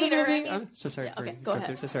anyone mean know later, the movie? I mean- I'm so sorry. Yeah, for okay, go interrupting.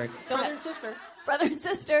 ahead. So sorry. Go Brother ahead. and sister. Brother and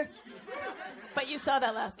sister. But you saw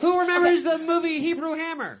that last. Who sketch. remembers the movie Hebrew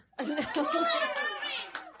Hammer? Okay. There,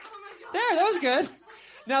 that was good.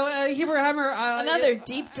 Now, Hebrew Hammer. Another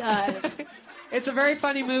deep dive. It's a very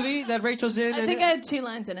funny movie that Rachel's in. I think I had 2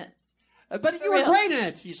 lines in it. But you were real. great in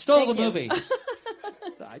it. You stole Thank the you. movie.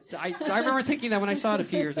 I remember thinking that when I saw it a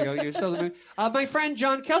few years ago. You stole the movie. My friend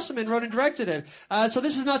John Kesselman wrote and directed it. So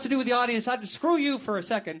this is not to do with the audience. I had to screw you for a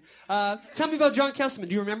second. Tell me about John Kesselman.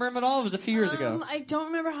 Do you remember him at all? It was a few years ago. I don't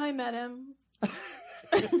remember how I met him.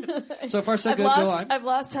 So far, so good. Go on. I've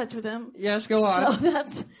lost touch with him. Yes, go on.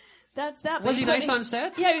 So that's that. Was he But nice on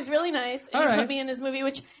set? Yeah, he was really nice. And All he right. put me in his movie,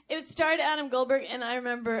 which it starred Adam Goldberg, and I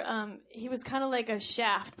remember he was kind of like a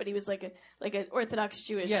Shaft, but he was like an Orthodox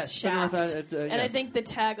Jewish Yes, Shaft. And I yes. think the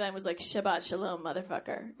tagline was like Shabbat Shalom,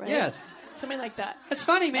 motherfucker. Right? Yes. Something like that. It's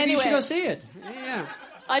funny. Maybe you should Anyway. go see it. Yeah.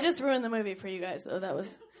 I just ruined the movie for you guys, though. That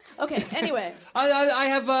was okay. Anyway, I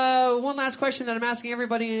have one last question that I'm asking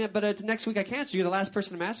everybody, but next week I can't. So you're the last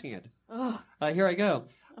person I'm asking it. Here I go.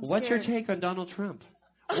 What's your scared. take on Donald Trump?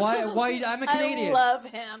 Why? I'm a Canadian. I love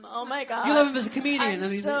him. Oh my god, You love him as a comedian. I'm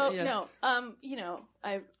and he's, so yes. no. I'm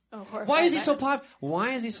horrified. Why is he by so him. Why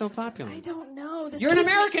is he so popular? I don't know. This You're an keeps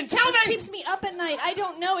me- American. Tell this me! keeps me up at night. I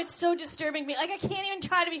don't know. It's so disturbing to me. Like, I can't even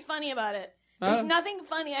try to be funny about it. There's nothing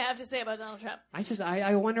funny I have to say about Donald Trump.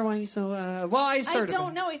 I wonder why he's so. I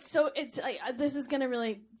don't know. This is going to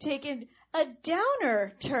really take a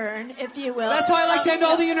downer turn, if you will. That's why I like to end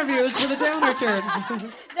all the interviews with a downer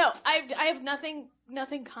turn. No, I have nothing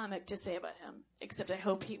comic to say about him, except I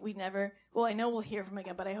hope we never. Well, I know we'll hear from him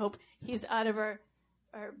again, but I hope he's out of our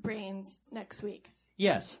brains next week.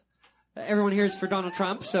 Yes. Everyone here is for Donald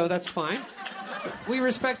Trump, so that's fine. We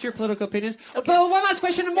respect your political opinions. Okay. But one last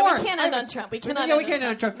question and more. No, we can't end on Trump. We cannot. Yeah, we can't end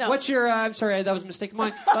on Trump. No. What's your? I'm sorry, that was a mistake of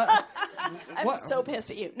mine. I'm so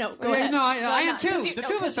pissed at you. No, go ahead. No, I I'm am not. too. The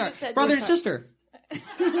two of us are. said Brother you and were sister.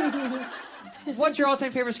 What's your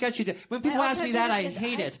all-time favorite sketch you did? When people My ask me all-time that, I favorite sketch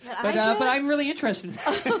hate it. that But I did? but I'm really interested.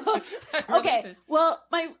 Okay, well,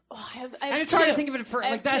 I have I'm trying to two. think of it for I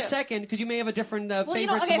have like that two. second because you may have a different Well,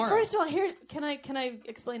 favorite okay. tomorrow. First of all, can I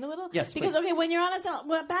explain a little? Yes, Because please. when you're on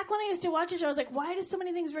SNL, back when I used to watch a show, I was like, why do so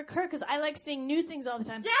many things recur? Because I like seeing new things all the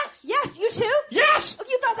time. Yes! Yes, you too. Yes! Oh,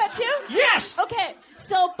 you thought that too. Yes! Okay,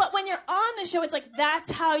 so but when you're on the show, it's like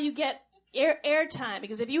that's how you get airtime,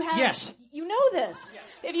 because if you have, Yes. you know this.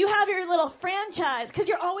 Yes. If you have your little franchise, because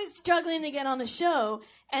you're always struggling to get on the show,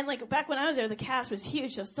 and like back when I was there, the cast was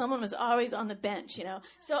huge, so someone was always on the bench, you know.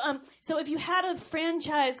 So if you had a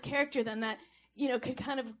franchise character, then that, you know, could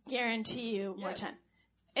kind of guarantee you more time.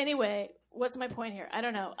 Anyway, what's my point here? I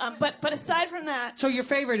don't know. But aside from that, So your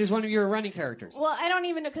favorite is one of your running characters. well, I don't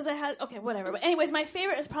even know, because I had, okay, whatever. But anyways, my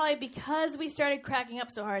favorite is probably because we started cracking up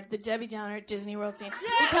so hard, the Debbie Downer Disney World scene.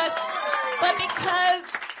 Because,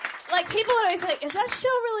 like, people would always say, is that show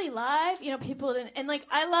really live? You know, people didn't, and like,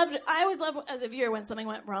 I always loved as a viewer when something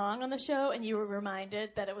went wrong on the show and you were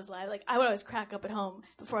reminded that it was live. Like, I would always crack up at home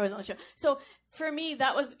before I was on the show. So for me,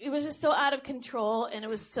 it was just so out of control, and it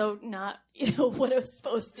was so not, you know, what it was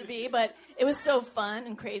supposed to be, but it was so fun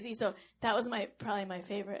and crazy. So that was probably my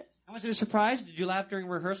favorite. Was it a surprise? Did you laugh during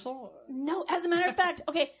rehearsal? No, as a matter of fact,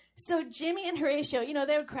 okay, so Jimmy and Horatio, you know,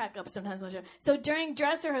 they would crack up sometimes on the show. So during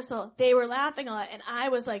dress rehearsal, they were laughing a lot, and I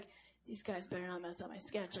was like, these guys better not mess up my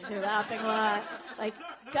sketch. Like, they're laughing a lot. Like,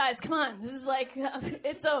 guys, come on. This is like,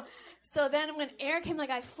 it's so then when air came, like,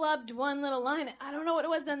 I flubbed one little line. I don't know what it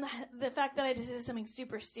was. Then the fact that I just did something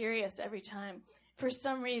super serious every time. For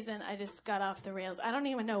some reason, I just got off the rails. I don't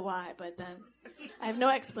even know why, but then I have no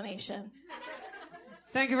explanation.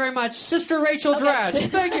 Thank you very much, Sister Rachel Dratch.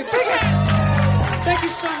 Thank you. Thank you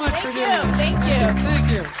so much for doing it. Thank you.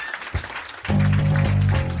 Thank you.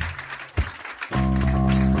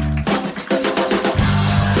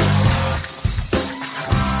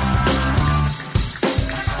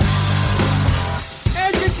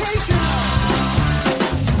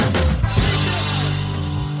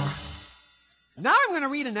 Now I'm going to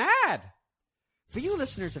read an ad. For you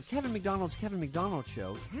listeners of Kevin McDonald's Kevin McDonald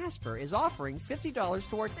Show, Casper is offering $50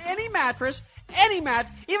 towards any mattress,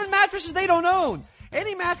 even mattresses they don't own.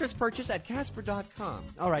 Any mattress purchase at Casper.com.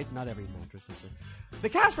 All right, not every mattress. The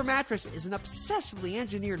Casper mattress is an obsessively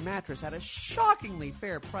engineered mattress at a shockingly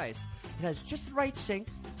fair price. It has just the right sink,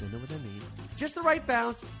 don't know what that means, just the right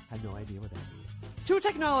bounce, have no idea what that means. 2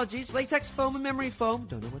 technologies, latex foam and memory foam,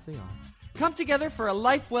 don't know what they are, come together for a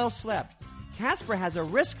life well slept. Casper has a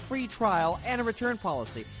risk-free trial and a return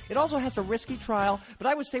policy. It also has a risky trial, but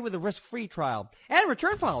I would stay with a risk-free trial and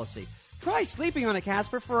return policy. Try sleeping on a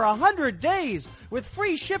Casper for 100 days with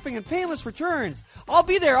free shipping and painless returns. I'll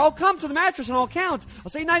be there. I'll come to the mattress and I'll count.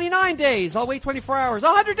 I'll say 99 days. I'll wait 24 hours.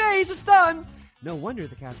 100 days. It's done. No wonder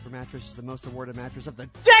the Casper mattress is the most awarded mattress of the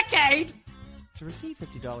decade. To receive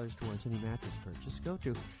 $50 towards any mattress purchase, go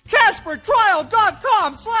to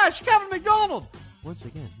CasperTrial.com/Kevin McDonald. Once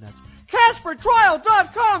again, that's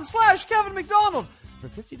CasperTrial.com/Kevin McDonald for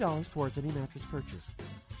 $50 towards any mattress purchase.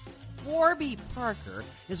 Warby Parker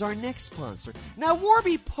is our next sponsor. Now,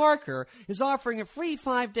 Warby Parker is offering a free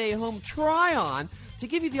 5-day home try-on to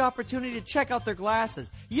give you the opportunity to check out their glasses.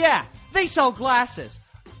 Yeah, they sell glasses.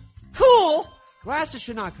 Cool! Glasses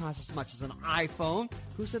should not cost as much as an iPhone.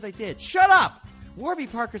 Who said they did? Shut up! Warby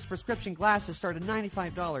Parker's prescription glasses start at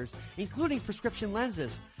 $95, including prescription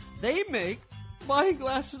lenses. They make buying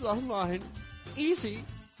glasses online easy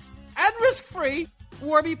and risk-free.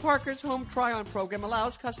 Warby Parker's home try-on program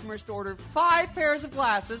allows customers to order 5 pairs of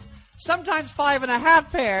glasses, sometimes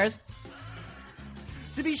 5.5 pairs,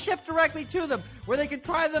 to be shipped directly to them, where they can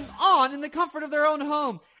try them on in the comfort of their own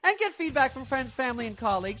home and get feedback from friends, family, and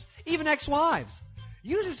colleagues, even ex-wives.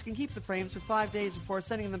 Users can keep the frames for 5 days before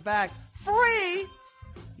sending them back free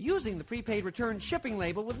using the prepaid return shipping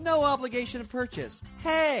label with no obligation to purchase.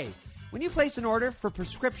 Hey, when you place an order for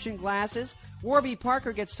prescription glasses, Warby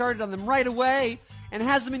Parker gets started on them right away and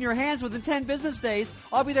has them in your hands within 10 business days.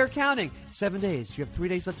 I'll be there counting. 7 days, you have 3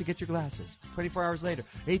 days left to get your glasses. 24 hours later,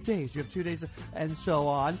 8 days, you have 2 days, and so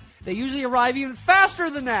on. They usually arrive even faster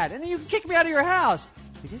than that, and then you can kick me out of your house.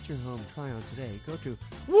 To get your home try-on today, go to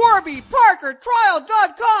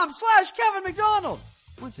WarbyParkerTrial.com/Kevin McDonald.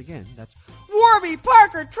 Once again, that's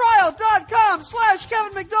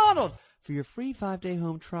WarbyParkerTrial.com/Kevin McDonald for your free 5-day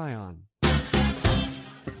home try-on.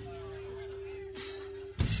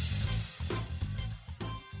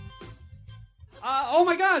 Oh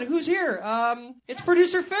my God, who's here? It's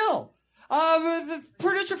producer Phil.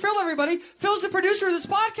 Producer Phil, everybody. Phil's the producer of this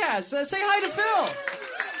podcast. Say hi to Phil.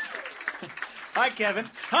 Hi, Kevin.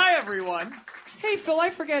 Hi, everyone. Hey, Phil, I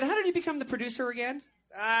forget. How did you become the producer again?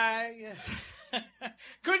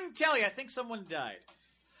 Couldn't tell you. I think someone died.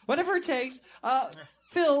 Whatever it takes.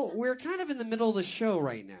 Phil, we're kind of in the middle of the show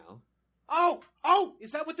right now. Oh,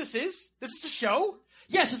 is that what this is? This is a show?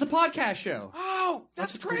 Yes, it's a podcast show. Oh,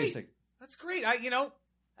 that's great. Producing. That's great.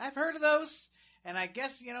 I've heard of those. And I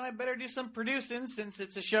guess, I better do some producing since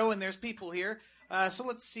it's a show and there's people here. So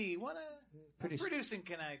let's see. What producing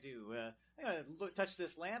can I do? I'm going to touch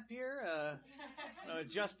this lamp here. I'm going to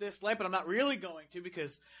adjust this light, but I'm not really going to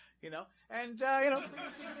because, producing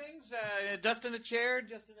things. Dusting a chair,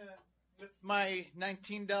 with my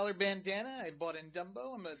 $19 bandana I bought in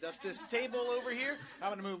Dumbo. I'm going to dust this table over here. I'm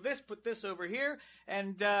going to move this, put this over here.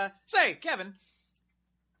 And say, Kevin,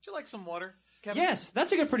 would you like some water? Kevin? Yes,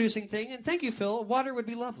 that's a good producing thing. And thank you, Phil. Water would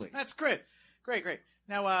be lovely. That's great. Great.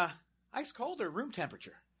 Now, ice cold or room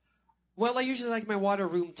temperature? Well, I usually like my water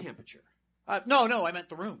room temperature. No, I meant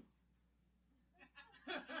the room.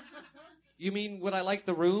 You mean would I like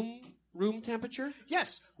the room temperature?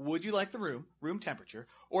 Yes. Would you like the room temperature,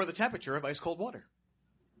 or the temperature of ice cold water?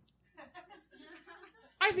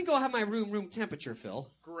 I think I'll have my room temperature, Phil.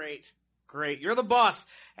 Great. You're the boss.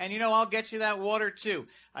 And I'll get you that water too.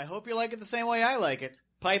 I hope you like it the same way I like it.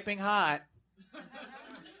 Piping hot.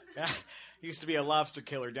 Used to be a lobster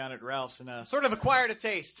killer down at Ralph's and sort of acquired a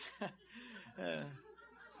taste.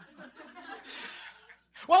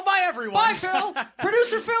 Well, bye, everyone. Bye, Phil.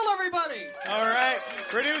 Producer Phil, everybody. All right.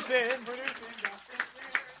 Producing.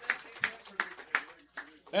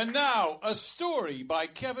 And now, a story by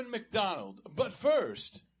Kevin McDonald. But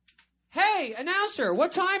first... Hey, announcer,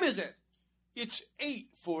 what time is it? It's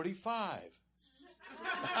 8:45.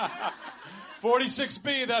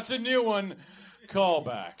 46B, that's a new one. Call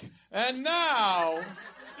back. And now,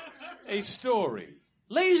 a story.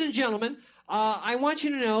 Ladies and gentlemen, I want you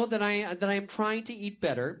to know that I am trying to eat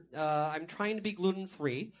better. I'm trying to be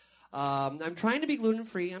gluten-free. I'm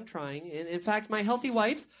trying. And in fact, my healthy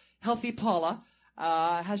wife, Healthy Paula,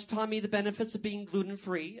 has taught me the benefits of being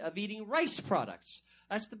gluten-free, of eating rice products.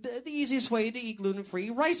 That's the easiest way to eat gluten-free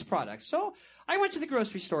rice products. So I went to the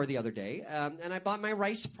grocery store the other day, and I bought my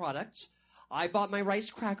rice products. I bought my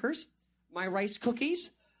rice crackers, my rice cookies,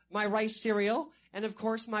 my rice cereal, and, of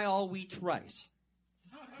course, my all-wheat rice.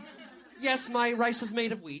 Yes, my rice is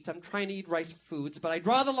made of wheat. I'm trying to eat rice foods, but I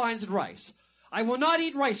draw the lines at rice. I will not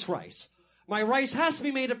eat rice. My rice has to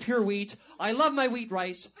be made of pure wheat. I love my wheat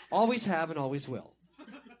rice, always have and always will.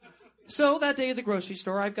 So that day at the grocery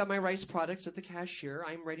store, I've got my rice products at the cashier.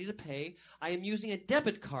 I'm ready to pay. I am using a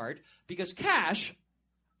debit card because cash,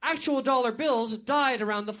 actual dollar bills, died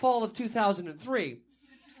around the fall of 2003.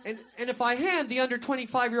 And if I hand the under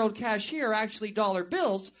 25-year-old cashier actually dollar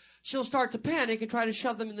bills, she'll start to panic and try to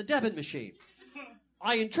shove them in the debit machine.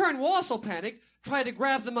 I, in turn, will also panic, try to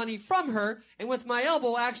grab the money from her, and with my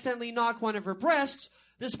elbow accidentally knock one of her breasts.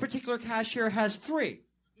 This particular cashier has 3.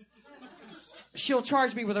 She'll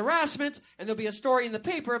charge me with harassment, and there'll be a story in the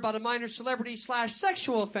paper about a minor celebrity /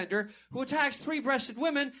 sexual offender who attacks 3-breasted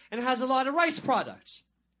women and has a lot of rice products.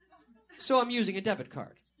 So I'm using a debit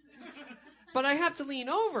card. But I have to lean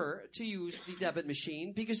over to use the debit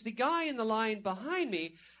machine because the guy in the line behind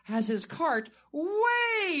me has his cart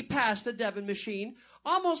way past the debit machine,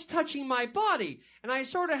 almost touching my body. And I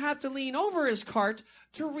sort of have to lean over his cart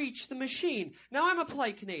to reach the machine. Now, I'm a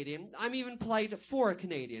polite Canadian. I'm even polite for a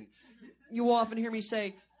Canadian. You often hear me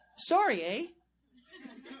say, sorry, eh?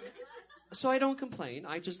 So I don't complain.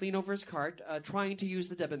 I just lean over his cart, trying to use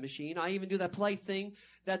the debit machine. I even do that polite thing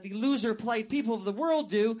that the loser polite people of the world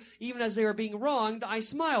do, even as they are being wronged. I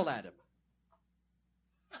smile at him.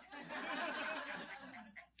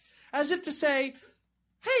 As if to say,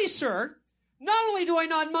 hey, sir, not only do I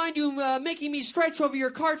not mind you making me stretch over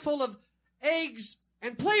your cart full of eggs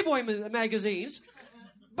and Playboy magazines,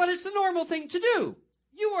 but it's the normal thing to do.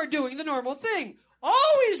 You are doing the normal thing.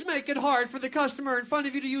 Always make it hard for the customer in front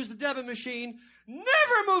of you to use the debit machine.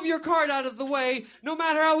 Never move your card out of the way, no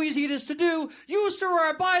matter how easy it is to do. You, sir,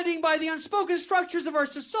 are abiding by the unspoken structures of our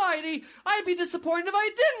society. I'd be disappointed if I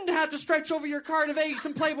didn't have to stretch over your card of eggs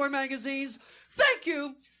and Playboy magazines. Thank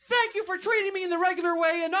you. Thank you for treating me in the regular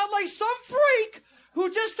way and not like some freak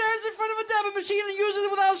who just stands in front of a debit machine and uses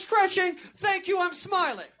it without stretching. Thank you, I'm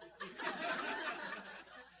smiling.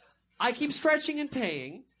 I keep stretching and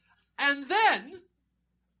paying, and then,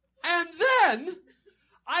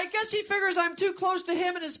 I guess he figures I'm too close to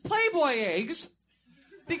him and his Playboy eggs,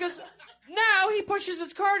 because now he pushes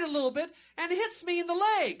his cart a little bit and hits me in the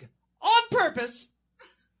leg, on purpose.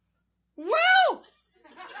 Well,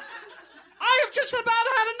 I have just about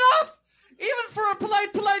had enough. Even for a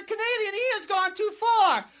polite Canadian, he has gone too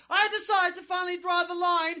far. I decide to finally draw the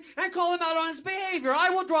line and call him out on his behavior. I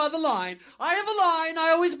will draw the line. I have a line.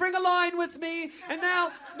 I always bring a line with me. And now,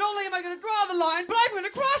 not only am I going to draw the line, but I'm going to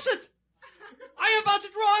cross it. I am about to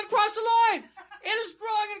draw and cross a line. It is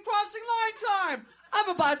drawing and crossing line time. I'm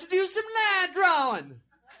about to do some land drawing.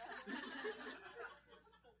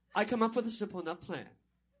 I come up with a simple enough plan.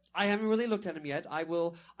 I haven't really looked at him yet. I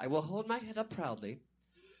will hold my head up proudly,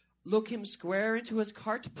 look him square into his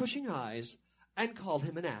cart-pushing eyes, and call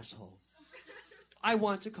him an asshole. I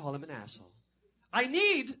want to call him an asshole. I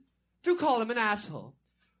need to call him an asshole.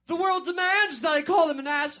 The world demands that I call him an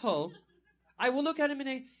asshole. I will look at him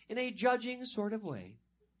in a judging sort of way.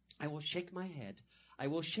 I will shake my head.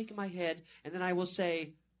 And then I will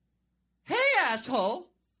say, "Hey,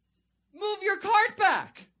 asshole, move your cart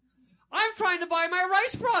back. I'm trying to buy my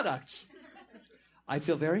rice products." I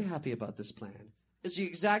feel very happy about this plan. It's the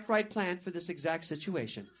exact right plan for this exact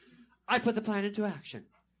situation. I put the plan into action.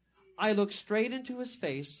 I look straight into his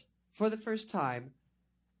face for the first time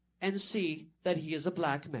and see that he is a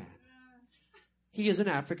black man. He is an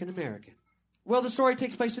African American. Well, the story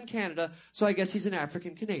takes place in Canada, so I guess he's an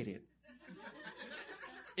African Canadian.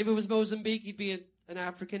 If it was Mozambique, he'd be an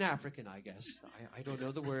African, I guess. I don't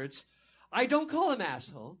know the words. I don't call him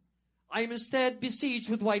asshole. I am instead besieged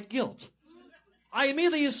with white guilt. I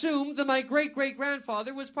immediately assume that my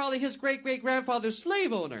great-great-grandfather was probably his great-great-grandfather's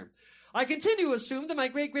slave owner. I continue to assume that my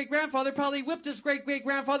great-great-grandfather probably whipped his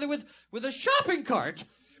great-great-grandfather with a shopping cart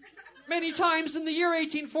many times in the year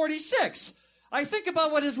 1846. I think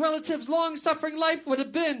about what his relative's long-suffering life would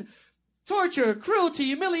have been. Torture, cruelty,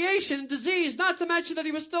 humiliation, disease, not to mention that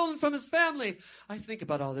he was stolen from his family. I think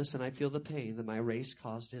about all this and I feel the pain that my race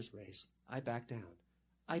caused his race. I back down.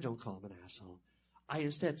 I don't call him an asshole. I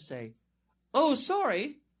instead say, "Oh,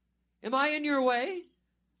 sorry, am I in your way?"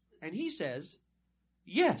 And he says,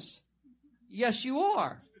 "Yes. Yes, you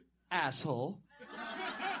are, asshole."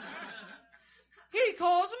 He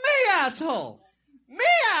calls me asshole. Me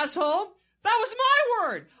asshole? That was my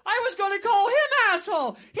word. I was going to call him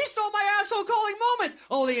asshole. He stole my asshole calling moment.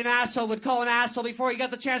 Only an asshole would call an asshole before he got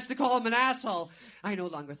the chance to call him an asshole. I no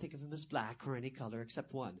longer think of him as black or any color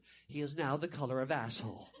except one. He is now the color of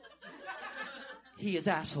asshole. He is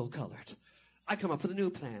asshole colored. I come up with a new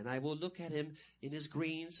plan. I will look at him in his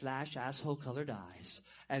green/asshole colored eyes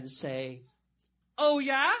and say, "Oh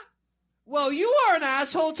yeah? Well, you are an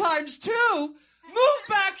asshole times two. Move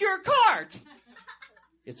back your cart."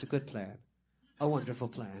 It's a good plan. A wonderful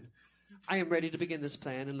plan. I am ready to begin this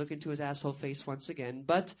plan and look into his asshole face once again,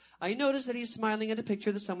 but I notice that he's smiling at a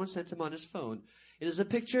picture that someone sent him on his phone. It is a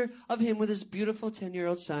picture of him with his beautiful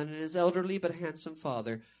 10-year-old son and his elderly but handsome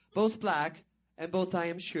father, both black and both, I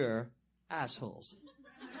am sure, assholes.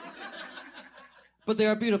 But they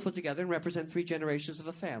are beautiful together and represent 3 generations of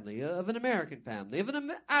a family, of an American family, of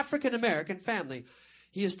an African-American family.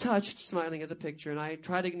 He is touched, smiling at the picture, and I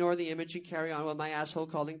try to ignore the image and carry on with my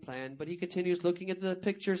asshole-calling plan, but he continues looking at the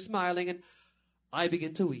picture, smiling, and I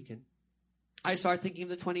begin to weaken. I start thinking of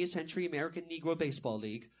the 20th century American Negro Baseball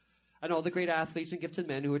League and all the great athletes and gifted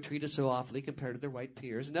men who were treated so awfully compared to their white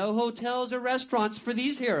peers. No hotels or restaurants for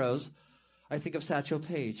these heroes. I think of Satchel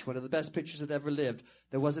Paige, one of the best pitchers that ever lived,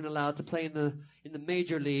 that wasn't allowed to play in the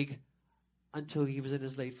major league until he was in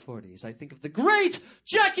his late 40s. I think of the great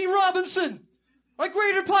Jackie Robinson, a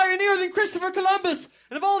greater pioneer than Christopher Columbus,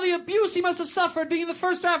 and of all the abuse he must have suffered being the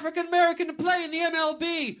first African-American to play in the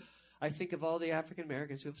MLB. I think of all the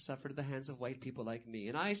African-Americans who have suffered at the hands of white people like me,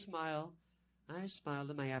 and I smile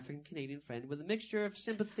to my African-Canadian friend with a mixture of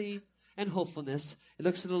sympathy and hopefulness. It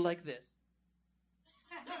looks a little like this.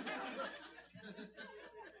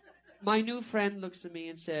 My new friend looks at me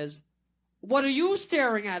and says, "What are you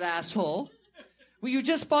staring at, asshole? Will you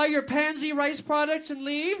just buy your pansy rice products and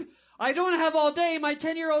leave? I don't have all day. My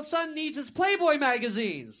 10-year-old son needs his Playboy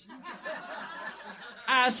magazines."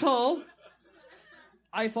 Asshole.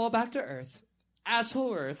 I fall back to earth.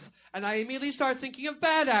 Asshole earth. And I immediately start thinking of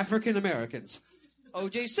bad African Americans.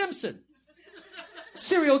 O.J. Simpson.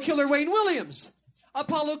 Serial killer Wayne Williams.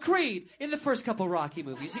 Apollo Creed in the first couple Rocky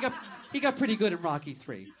movies. He got pretty good in Rocky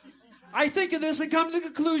 3. I think of this and come to the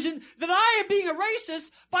conclusion that I am being a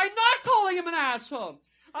racist by not calling him an asshole.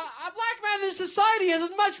 A black man in this society has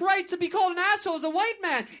as much right to be called an asshole as a white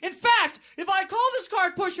man. In fact, if I call this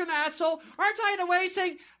card pusher an asshole, aren't I in a way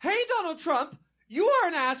saying, "Hey, Donald Trump, you are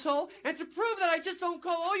an asshole," and to prove that I just don't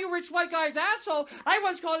call all you rich white guys asshole, I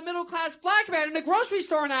once called a middle-class black man in a grocery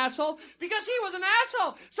store an asshole because he was an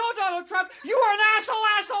asshole. So, Donald Trump, you are an asshole,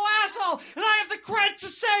 and I have the cred to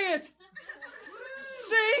say it.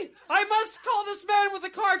 See? I must call this man with the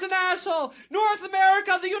cart an asshole. North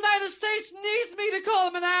America, the United States, needs me to call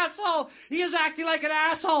him an asshole. He is acting like an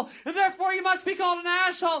asshole, and therefore he must be called an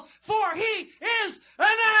asshole, for he is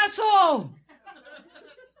an asshole.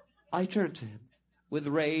 I turn to him with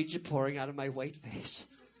rage pouring out of my white face.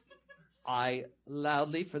 I,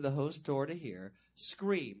 loudly for the host door to hear,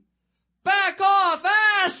 scream, "Back off,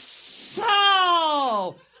 asshole!"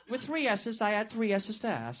 With 3 S's, I add 3 S's to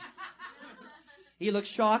ass. He looks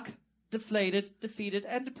shocked, deflated, defeated,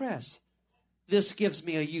 and depressed. This gives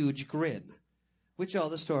me a huge grin, which all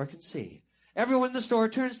the store can see. Everyone in the store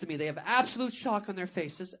turns to me. They have absolute shock on their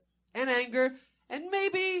faces, and anger, and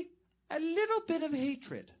maybe a little bit of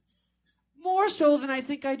hatred. More so than I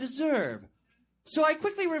think I deserve. So I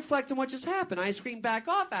quickly reflect on what just happened. I scream, "Back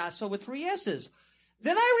off, asshole," with 3 S's.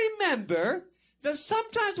 Then I remember that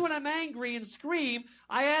sometimes when I'm angry and scream,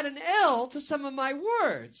 I add an L to some of my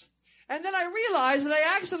words. And then I realized that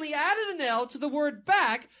I accidentally added an L to the word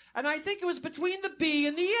back, and I think it was between the B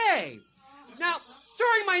and the A. Now,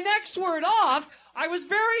 during my next word, off, I was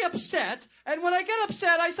very upset, and when I get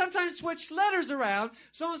upset, I sometimes switch letters around,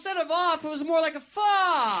 so instead of off, it was more like a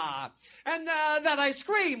fa, and that I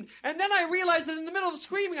screamed. And then I realized that in the middle of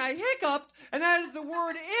screaming, I hiccuped and added the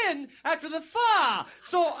word in after the fa.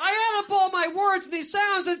 So I added up all my words and these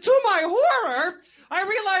sounds, and to my horror, I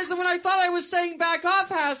realized that when I thought I was saying "back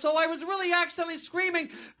off, asshole," I was really accidentally screaming,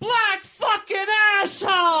 "Black fucking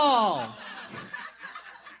asshole!"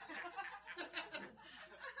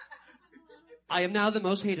 I am now the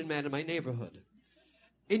most hated man in my neighborhood.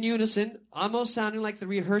 In unison, almost sounding like the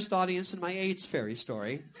rehearsed audience in my AIDS fairy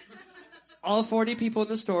story, all 40 people in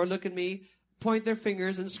the store look at me, point their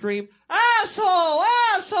fingers, and scream, "Asshole!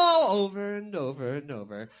 Asshole!" over and over and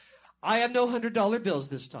over. I have no $100 bills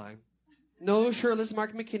this time. No shirtless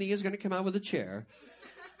Mark McKinney is going to come out with a chair.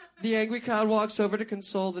 The angry crowd walks over to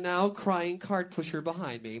console the now crying cart pusher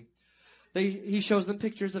behind me. He shows them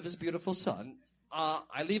pictures of his beautiful son.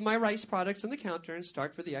 I leave my rice products on the counter and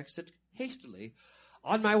start for the exit hastily.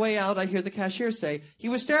 On my way out, I hear the cashier say, "He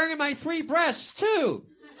was staring at my 3 breasts, too."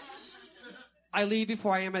 I leave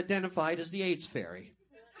before I am identified as the AIDS fairy.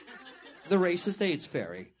 The racist AIDS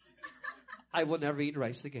fairy. I will never eat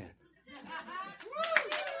rice again.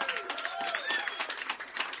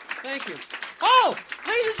 Thank you. Oh,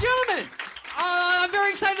 ladies and gentlemen, I'm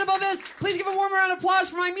very excited about this. Please give a warm round of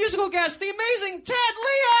applause for my musical guest, the amazing Ted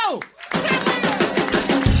Leo. Ted Leo.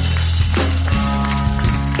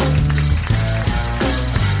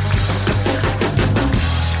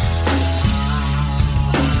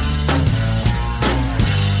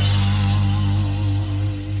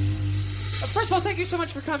 First of all, thank you so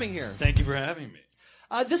much for coming here. Thank you for having me.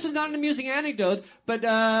 This is not an amusing anecdote, but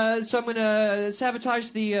so I'm going to sabotage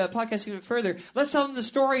the podcast even further. Let's tell them the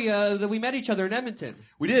story that we met each other in Edmonton.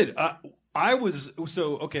 We did. I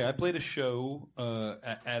played a show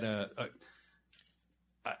at a.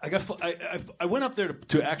 I went up there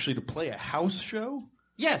to actually play a house show.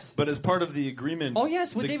 Yes. But as part of the agreement. Oh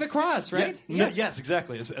yes, with David Cross, right? Yeah, yes,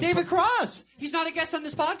 exactly. As David Cross. He's not a guest on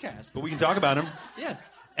this podcast. But we can talk about him. Yeah.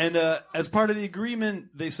 And as part of the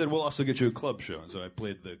agreement, they said, "We'll also get you a club show." And so I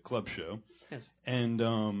played the club show. Yes. And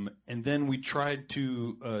then we tried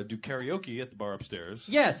to do karaoke at the bar upstairs.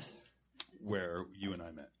 Yes. Where you and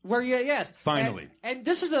I met. Yes. Finally. And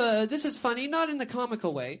this is funny, not in the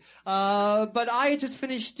comical way, but I had just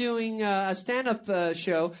finished doing a stand-up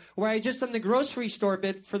show where I just done the grocery store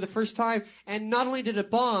bit for the first time, and not only did it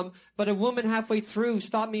bomb, but a woman halfway through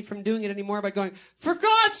stopped me from doing it anymore by going, "For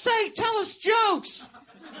God's sake, tell us jokes!"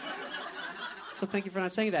 So thank you for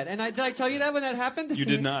not saying that. And did I tell you that when that happened? You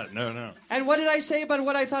did not. No. And what did I say about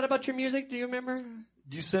what I thought about your music? Do you remember?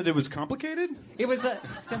 You said it was complicated? It was.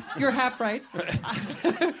 You're half right.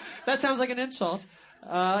 That sounds like an insult.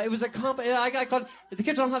 It was a I called the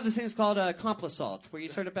kids don't have this thing called a complisalt, where you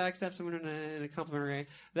sort of backstab someone in a complimentary way.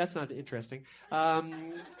 That's not interesting. But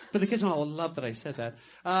the kids all love that I said that.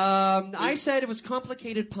 I said it was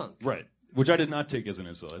complicated punk. Right. Which I did not take as an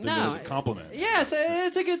insult. I think it was a compliment. Yes,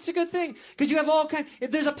 it's a good thing because you have all kind.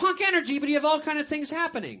 There's a punk energy, but you have all kind of things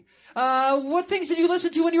happening. What things did you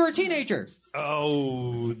listen to when you were a teenager?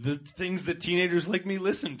 Oh, the things that teenagers like me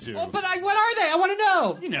listen to. Oh, but what are they? I want to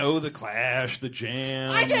know. You know, the Clash, the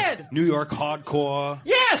Jam. I did. New York hardcore.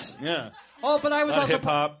 Yes. Yeah. Oh, but I was also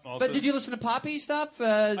hip-hop. But did you listen to poppy stuff?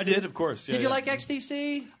 I did, of course. Yeah, did you like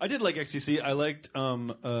XTC? I did like XTC. I liked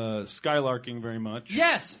Skylarking very much.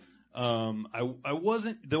 Yes. I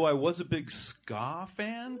wasn't, though I was a big ska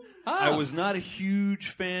fan. Oh. I was not a huge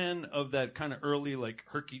fan of that kind of early, like,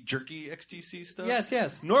 herky-jerky XTC stuff.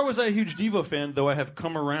 Yes. Nor was I a huge Devo fan, though I have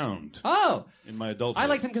come around. Oh. In my adulthood. I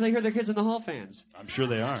like them because I hear they're Kids in the Hall fans. I'm sure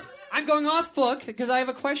they are. I'm going off book because I have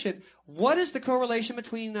a question. What is the correlation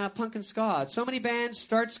between punk and ska? So many bands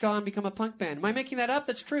start ska and become a punk band. Am I making that up?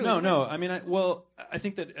 That's true. No. I mean, I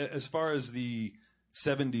think that as far as the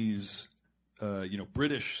 70s...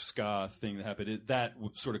 British ska thing that happened, that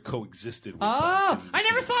sort of coexisted with punk. I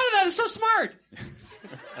never thought of that. It's so smart.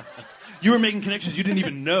 You were making connections you didn't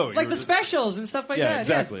even know. Like the specials and stuff like that. Yeah,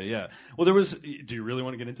 exactly, yes. yeah. Well, there was... Do you really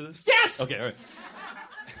want to get into this? Yes! Okay, all right.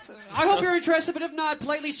 I hope you're interested, but if not,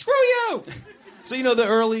 politely screw you. So the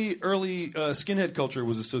early skinhead culture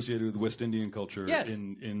was associated with West Indian culture Yes.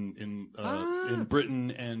 in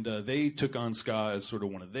Britain, and they took on ska as sort of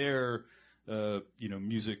one of their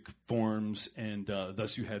music forms, and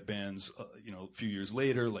thus you had bands a few years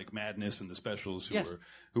later like Madness and the Specials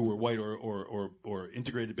who were white or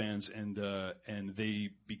integrated bands, and they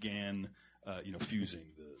began fusing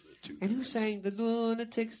the two. And who sang "The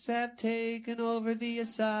Lunatics Have Taken Over the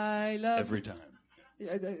Asylum"? Every time.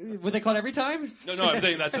 Were they called every time? No, I'm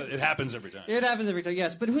saying it happens every time. It happens every time,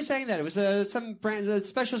 yes. But who sang that? It was some brand. The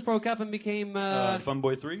Specials broke up and became. Fun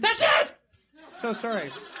Boy 3? That's it! So sorry.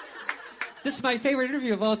 This is my favorite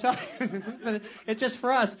interview of all time. But it's just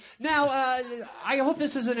for us. Now, I hope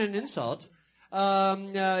this isn't an insult.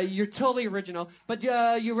 You're totally original. But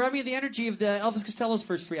you remind me of the energy of the Elvis Costello's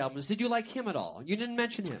first 3 albums. Did you like him at all? You didn't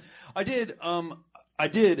mention him. I did. I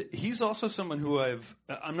did. He's also someone who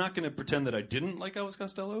I'm not going to pretend that I didn't like Elvis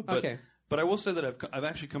Costello, but Okay. But I will say that I've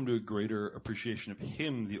actually come to a greater appreciation of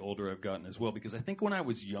him the older I've gotten as well, because I think when I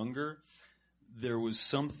was younger, there was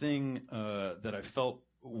something that I felt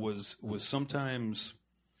was sometimes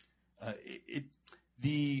I'm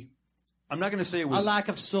not going to say it was a lack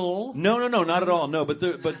of soul. No, not at all. No,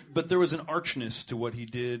 but there was an archness to what he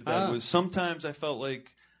did that was sometimes I felt like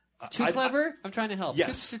Too clever? I'm trying to help.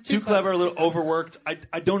 Yes, too clever, a little overworked.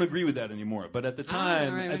 I don't agree with that anymore. But at the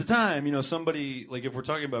time, somebody like if we're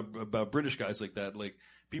talking about British guys like that, like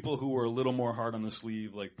people who were a little more hard on the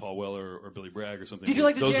sleeve, like Paul Weller or Billy Bragg or something. Did you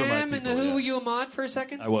like the those are my Jam and the people, Who? yeah. Were you Ahmad for a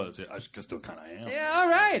second? I was. Yeah, I still kind of am. Yeah, all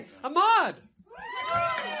right. Ahmad.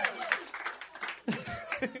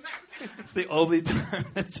 It's the only time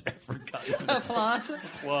that's ever gotten Applause.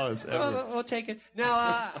 applause ever. We'll take it.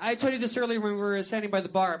 Now, I told you this earlier when we were standing by the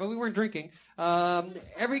bar, but we weren't drinking.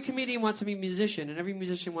 Every comedian wants to be a musician, and every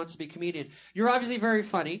musician wants to be a comedian. You're obviously very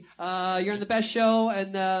funny. You're in The Best Show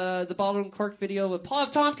and the Baldwin Cork video with Paul F.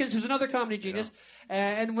 Tompkins, who's another comedy genius.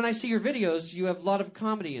 And when I see your videos, you have a lot of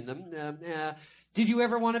comedy in them. Did you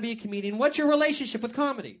ever want to be a comedian? What's your relationship with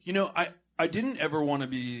comedy? You know, I didn't ever want to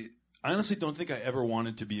be. I honestly don't think I ever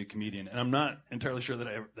wanted to be a comedian, and I'm not entirely sure that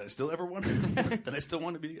I still ever want that I still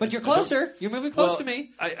want to be. But you're closer. You're moving close to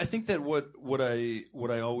me. I think that what I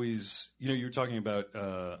always, you were talking about.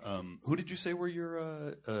 Who did you say were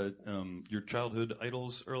your childhood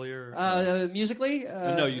idols earlier? Musically?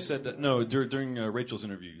 No, you said during Rachel's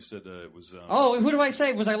interview. You said it was. Who do I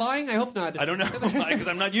say? Was I lying? I hope not. I don't know because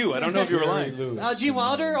I'm not you. I don't know if you were lying. Gene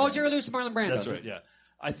Wilder? Jerry Lewis, Marlon Brando. That's right. Yeah,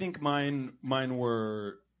 I think mine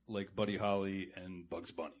were like Buddy Holly and Bugs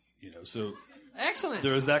Bunny. So excellent.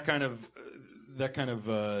 There was that kind of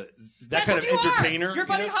entertainer. You're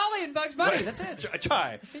Buddy Holly and Bugs Bunny. Right. That's it. I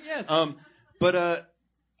try. Yes. But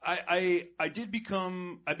I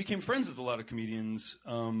became friends with a lot of comedians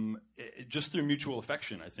just through mutual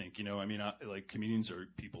affection. I think like comedians are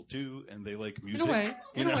people too, and they like music.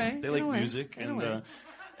 In a way. They like music,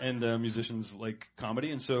 and musicians like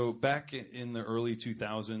comedy. And so back in the early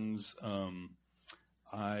 2000s.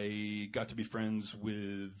 I got to be friends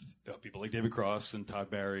with people like David Cross and Todd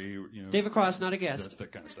Barry. David Cross, not a guest.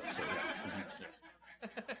 That kind of stuff. So,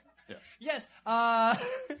 yeah. Yes. I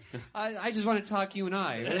just want to talk you and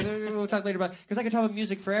I. We'll talk later about because I could talk about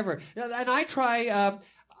music forever. And I try.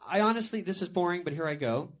 I honestly, this is boring, but here I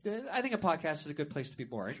go. I think a podcast is a good place to be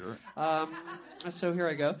boring. Sure. So here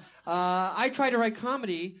I go. I try to write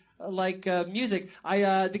comedy. Like music,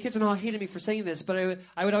 the kids in hall hated me for saying this, but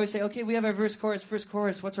I would always say, "Okay, we have our verse,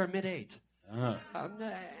 chorus. What's our mid 8?"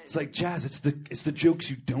 It's like jazz. It's the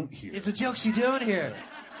jokes you don't hear. It's the jokes you don't hear.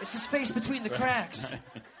 It's the space between the cracks.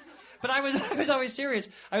 But I was always serious.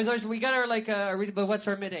 We got our but what's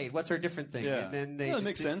our mid 8? What's our different thing? Yeah. And then that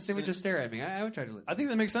makes sense. They would just stare at me. I would try to. I think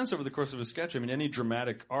that makes sense over the course of a sketch. I mean, any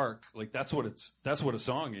dramatic arc, like that's what a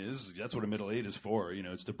song is. That's what a middle 8 is for.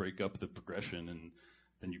 It's to break up the progression and.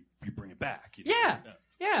 Then you bring it back. Yeah.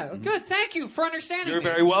 Good. Thank you for understanding. You're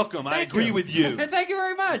very welcome. I agree with you. Thank you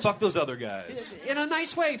very much. Fuck those other guys. In a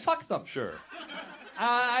nice way, fuck them. Sure.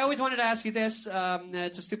 I always wanted to ask you this.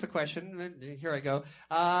 It's a stupid question. Here I go.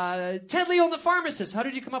 Ted Leo and the Pharmacist. How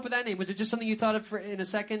did you come up with that name? Was it just something you thought of in a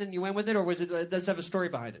second and you went with it, or was it does it have a story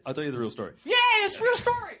behind it? I'll tell you the real story. Yeah, it's a real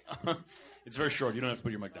story. It's very short. You don't have to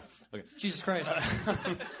put your mic down. Okay. Jesus Christ.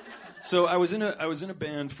 So I was in a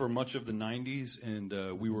band for much of the 90s, and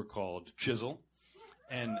we were called Chisel.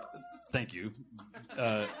 And thank you.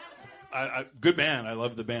 Good band. I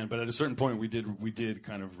loved the band. But at a certain point, we did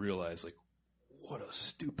kind of realize, like, what a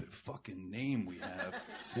stupid fucking name we have.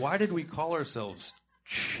 Why did we call ourselves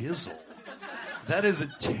Chisel? That is a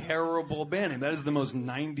terrible band name. That is the most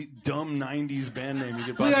dumb 90s band name you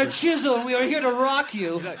could We possibly... are Chisel, and we are here to rock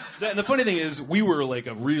you. And the funny thing is, we were like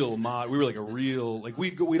a real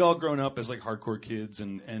we'd all grown up as like hardcore kids,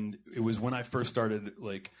 and it was when I first started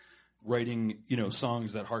like writing,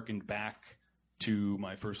 songs that harkened back to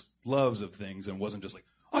my first loves of things, and wasn't just like,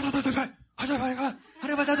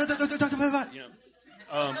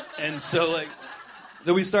 and so like.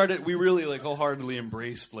 So we really like wholeheartedly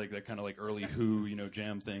embraced like that kind of like early Who,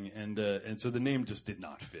 jam thing, and so the name just did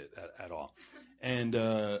not fit at all. And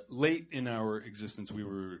late in our existence, we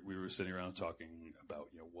were sitting around talking about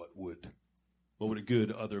what would a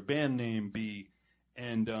good other band name be,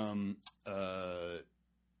 and I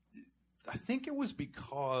think it was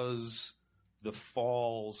because the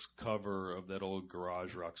Falls cover of that old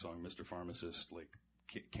garage rock song, Mr. Pharmacist, like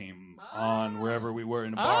came on wherever we were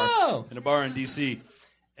in a bar in DC,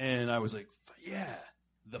 and I was like, yeah,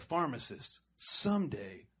 the Pharmacist.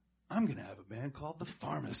 Someday I'm gonna have a band called the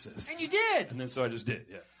Pharmacist. And you did. And then so I just did.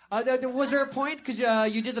 Yeah. Was there a point, because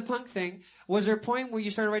you did the punk thing, was there a point where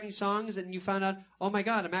you started writing songs and you found out, oh my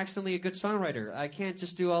God, I'm accidentally a good songwriter, I can't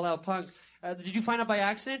just do all out punk? Did you find out by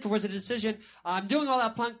accident, or was it a decision, I'm doing all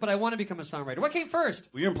that punk, but I want to become a songwriter? What came first?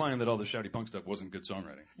 Well, you're implying that all the shouty punk stuff wasn't good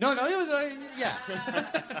songwriting. No, it was, yeah.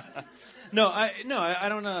 I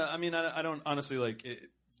don't know. I mean, I don't honestly like it.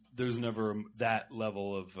 There's never that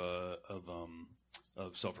level of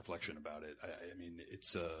self-reflection about it. I mean,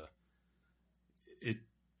 it's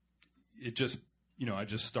it just, I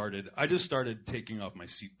just started taking off my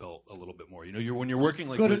seatbelt a little bit more. When you're working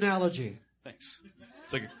like good analogy. Thanks.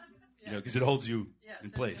 It's like, because it holds you in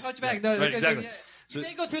place. Holds you back. Yeah. No, right, exactly. You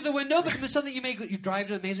may go through the window, but it's something you drive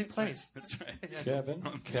to an amazing place. That's right. Yes.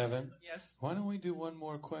 Kevin. Yes. Why don't we do one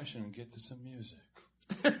more question and get to some music?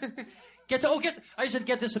 I said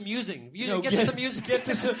get this amusing. Get to some music. Get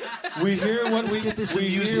to some. We hear what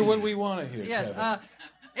we want to hear. Yes. Kevin.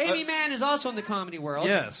 Amy Mann is also in the comedy world.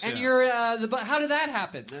 Yes. And you're how did that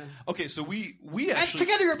happen? Okay, so we And actually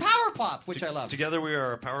together you're power pop, which I love. Together we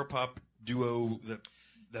are a power pop duo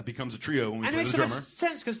that becomes a trio when we And it play makes the so drummer. much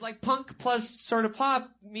sense because like punk plus sort of pop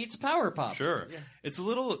meets power pop. Sure. Yeah. It's a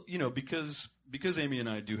little, because Amy and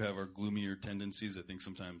I do have our gloomier tendencies. I think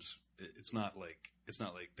sometimes it's not like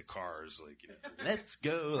the Cars, like let's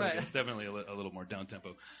go. Like, it's definitely a little more down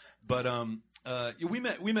tempo. But we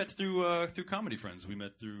met through comedy friends. We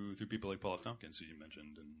met through people like Paul F. Tompkins, who you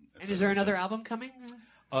mentioned. And is there another album coming?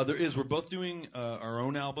 There is. We're both doing our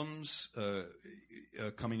own albums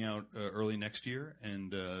coming out early next year,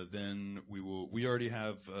 and then we already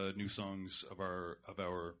have new songs of our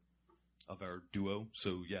duo.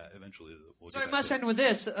 So yeah, eventually we'll. So I must end with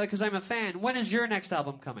this because I'm a fan. When is your next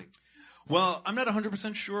album coming? Well, I'm not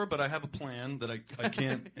 100% sure, but I have a plan that I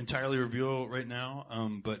can't entirely reveal right now.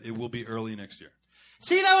 But it will be early next year.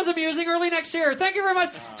 See, that was amusing. Early next year. Thank you very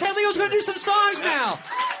much. Ted Leo's going to do some songs now.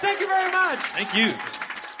 Thank you very much. Thank you.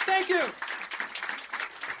 Thank you.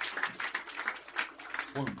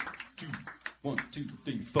 1, 2,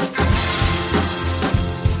 3, 4.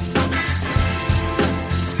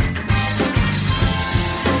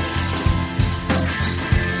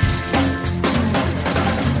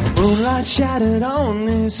 Moonlight shattered on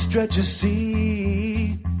this stretch of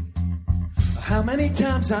sea. How many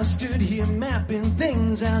times I stood here mapping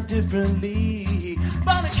things out differently.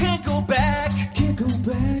 But I can't go back, can't go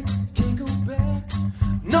back, can't go back.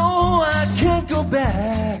 No, I can't go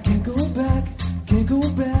back, can't go back, can't go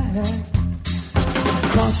back.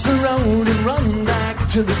 Cross the road and run back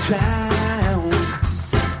to the town.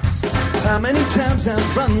 How many times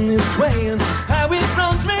I've run this way and how it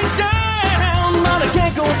runs me down. But I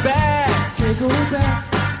can't go back, can't go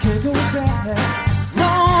back, can't go back. No,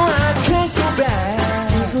 I can't go back,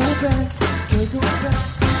 can't go back, can't go back.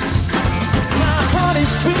 My heart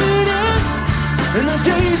is beating and the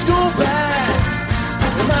days go by.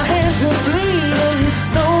 And my hands are bleeding,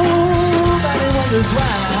 nobody wonders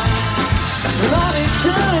why. And all they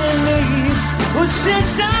telling me was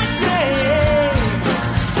since that day,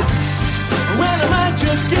 well, I might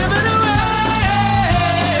just give it away.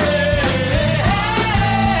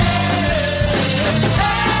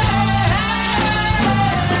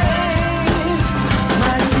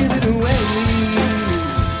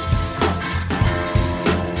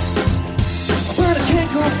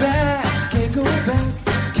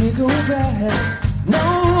 Can't go back. No,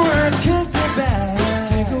 I can't go back.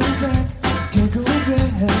 Can't go back. Can't go back.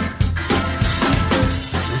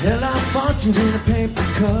 Hell, our fortunes in a paper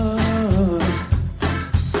cup.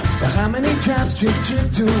 How many times drip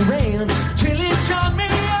to rain till it turned me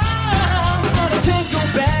on? But I can't go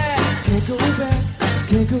back. Can't go back.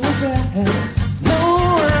 Can't go back. No,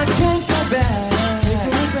 I can't go back.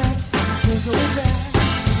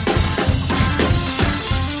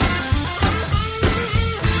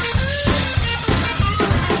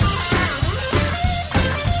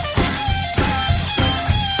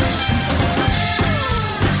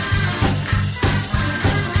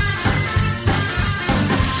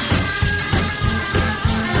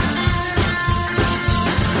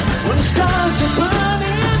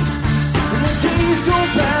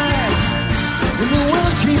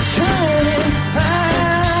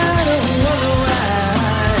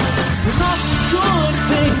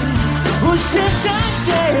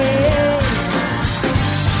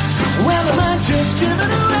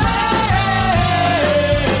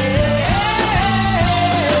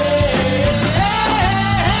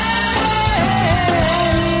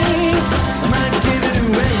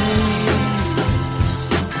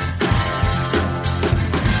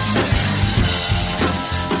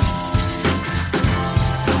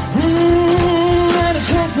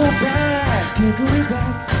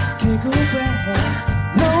 back, can't go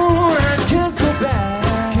back. No, I can't go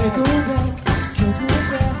back. Can't go back, can't go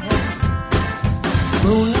back.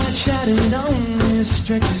 Moonlight shining on this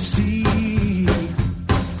stretch of sea.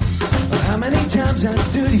 How many times I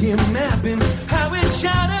stood here mapping how it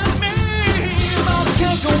shattered me. But I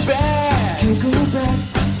can't go back, can't go back,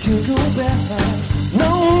 can't go back. No,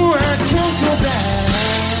 I can't go back.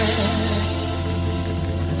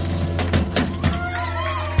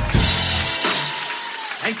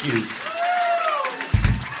 Thank you.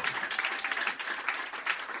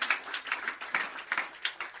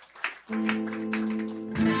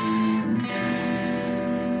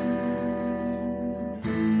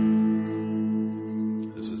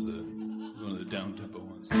 This is one of the down-tempo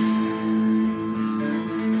ones.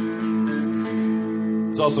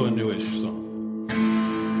 It's also a newish song.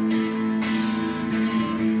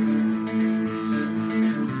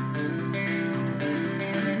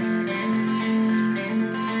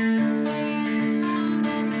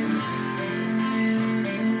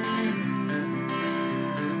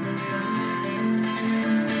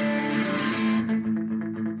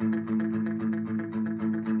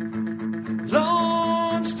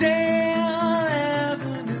 Lonsdale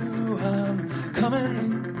Avenue, I'm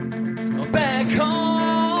coming back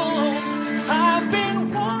home. I've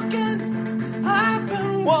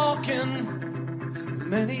been walking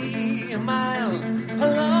many a mile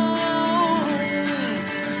alone.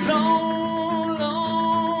 Long,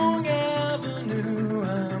 long avenue,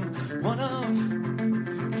 I'm one of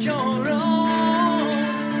your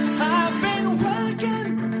own. I've been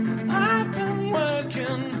working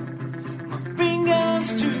my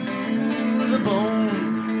fingers to the bone.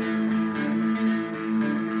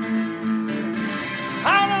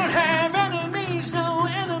 I don't have enemies, no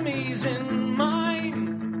enemies in mind.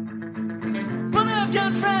 But I've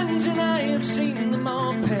got friends and I have seen them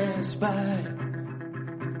all pass by.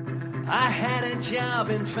 I had a job,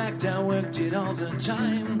 in fact I worked it all the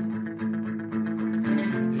time.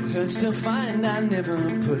 It hurts to find I never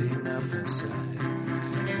put enough aside.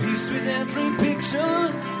 Pleased with every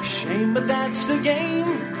pixel, shame, but that's the game.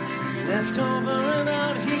 Left over and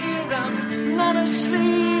out here, I'm not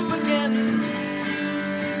asleep again.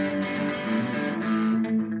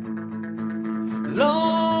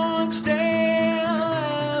 Lonsdale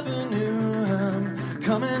Avenue, I'm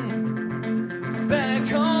coming back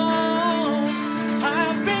home.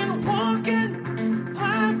 I've been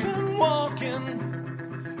walking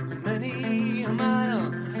many a mile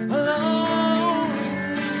alone.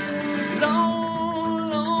 Long,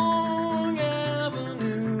 long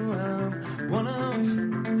avenue, I'm one of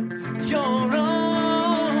your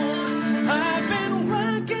own. I've been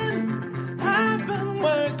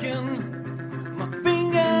working my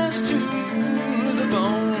fingers to the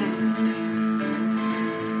bone.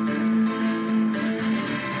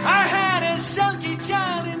 I had a sulky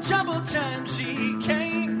child in troubled times, she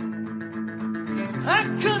came. I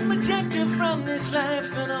couldn't protect her from this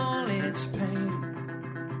life and all its pain.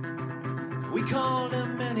 We called her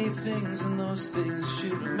many things and those things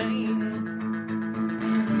should remain.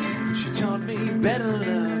 But she taught me better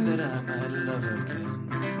love that I might love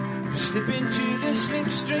again. Slip into the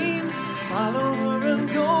slipstream, follow her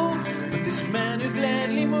and go. But this man who'd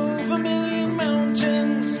gladly move a million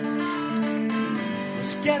mountains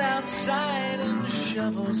must get outside and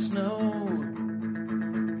shovel snow.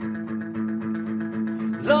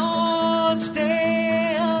 Lonsdale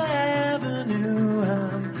Avenue,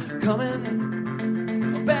 I'm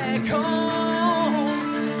coming back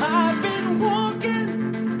home. I've been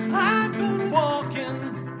walking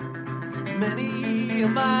many a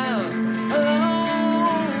mile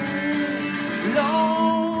alone.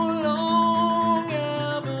 Long, long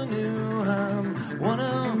avenue, I'm one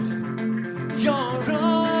of your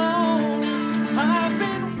own. I've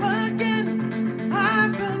been working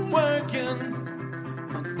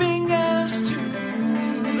my fingers to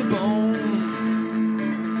the bone.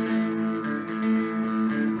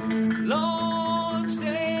 Lonsdale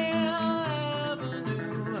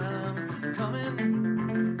Avenue, I'm coming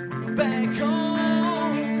back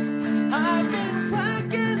home. I've been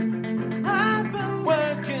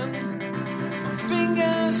working my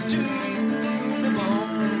fingers to the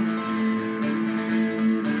bone.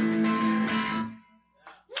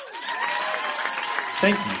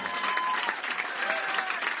 Thank you.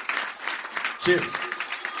 Cheers.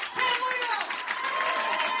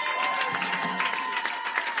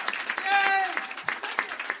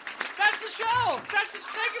 That's the show.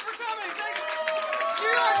 Thank you for coming. Thank you. New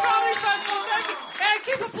York Comedy Festival. Thank you. And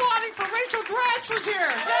keep applauding for Rachel Dratch was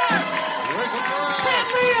here. Yeah. Ted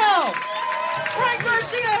Leo. Frank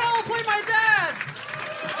Garcia Hill played my dad.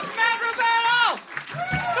 Matt Rivero.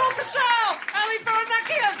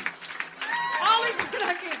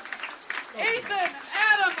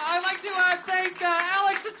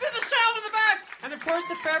 Alex, the sound in the back. And, of course,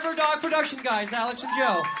 the Forever Dog production guys, Alex and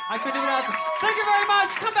Joe. I couldn't do without them. Thank you very much.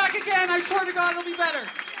 Come back again. I swear to God it'll be better.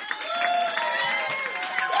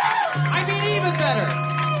 I mean even better.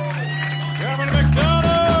 Kevin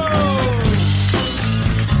McDonald!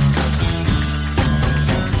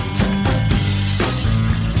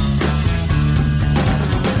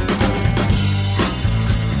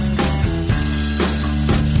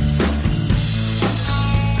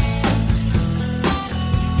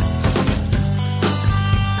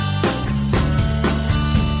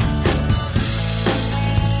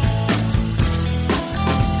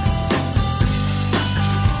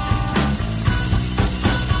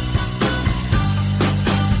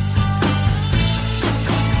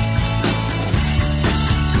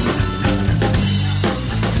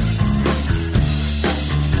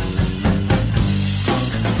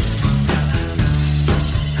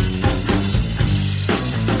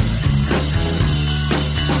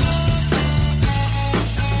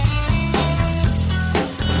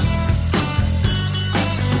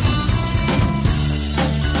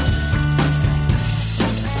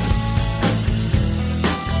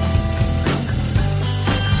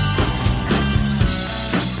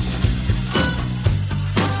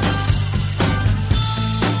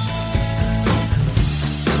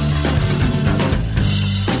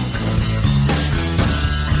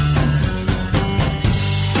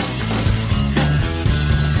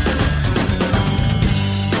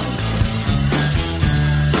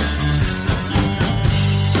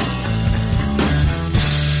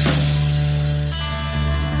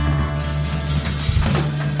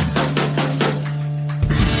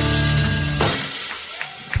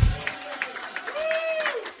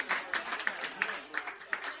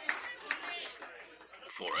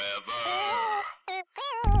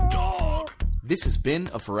 This has been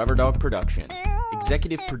a Forever Dog production.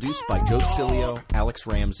 Executive produced by Joe Cilio, Alex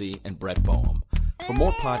Ramsey, and Brett Boehm. For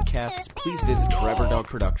more podcasts, please visit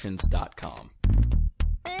foreverdogproductions.com.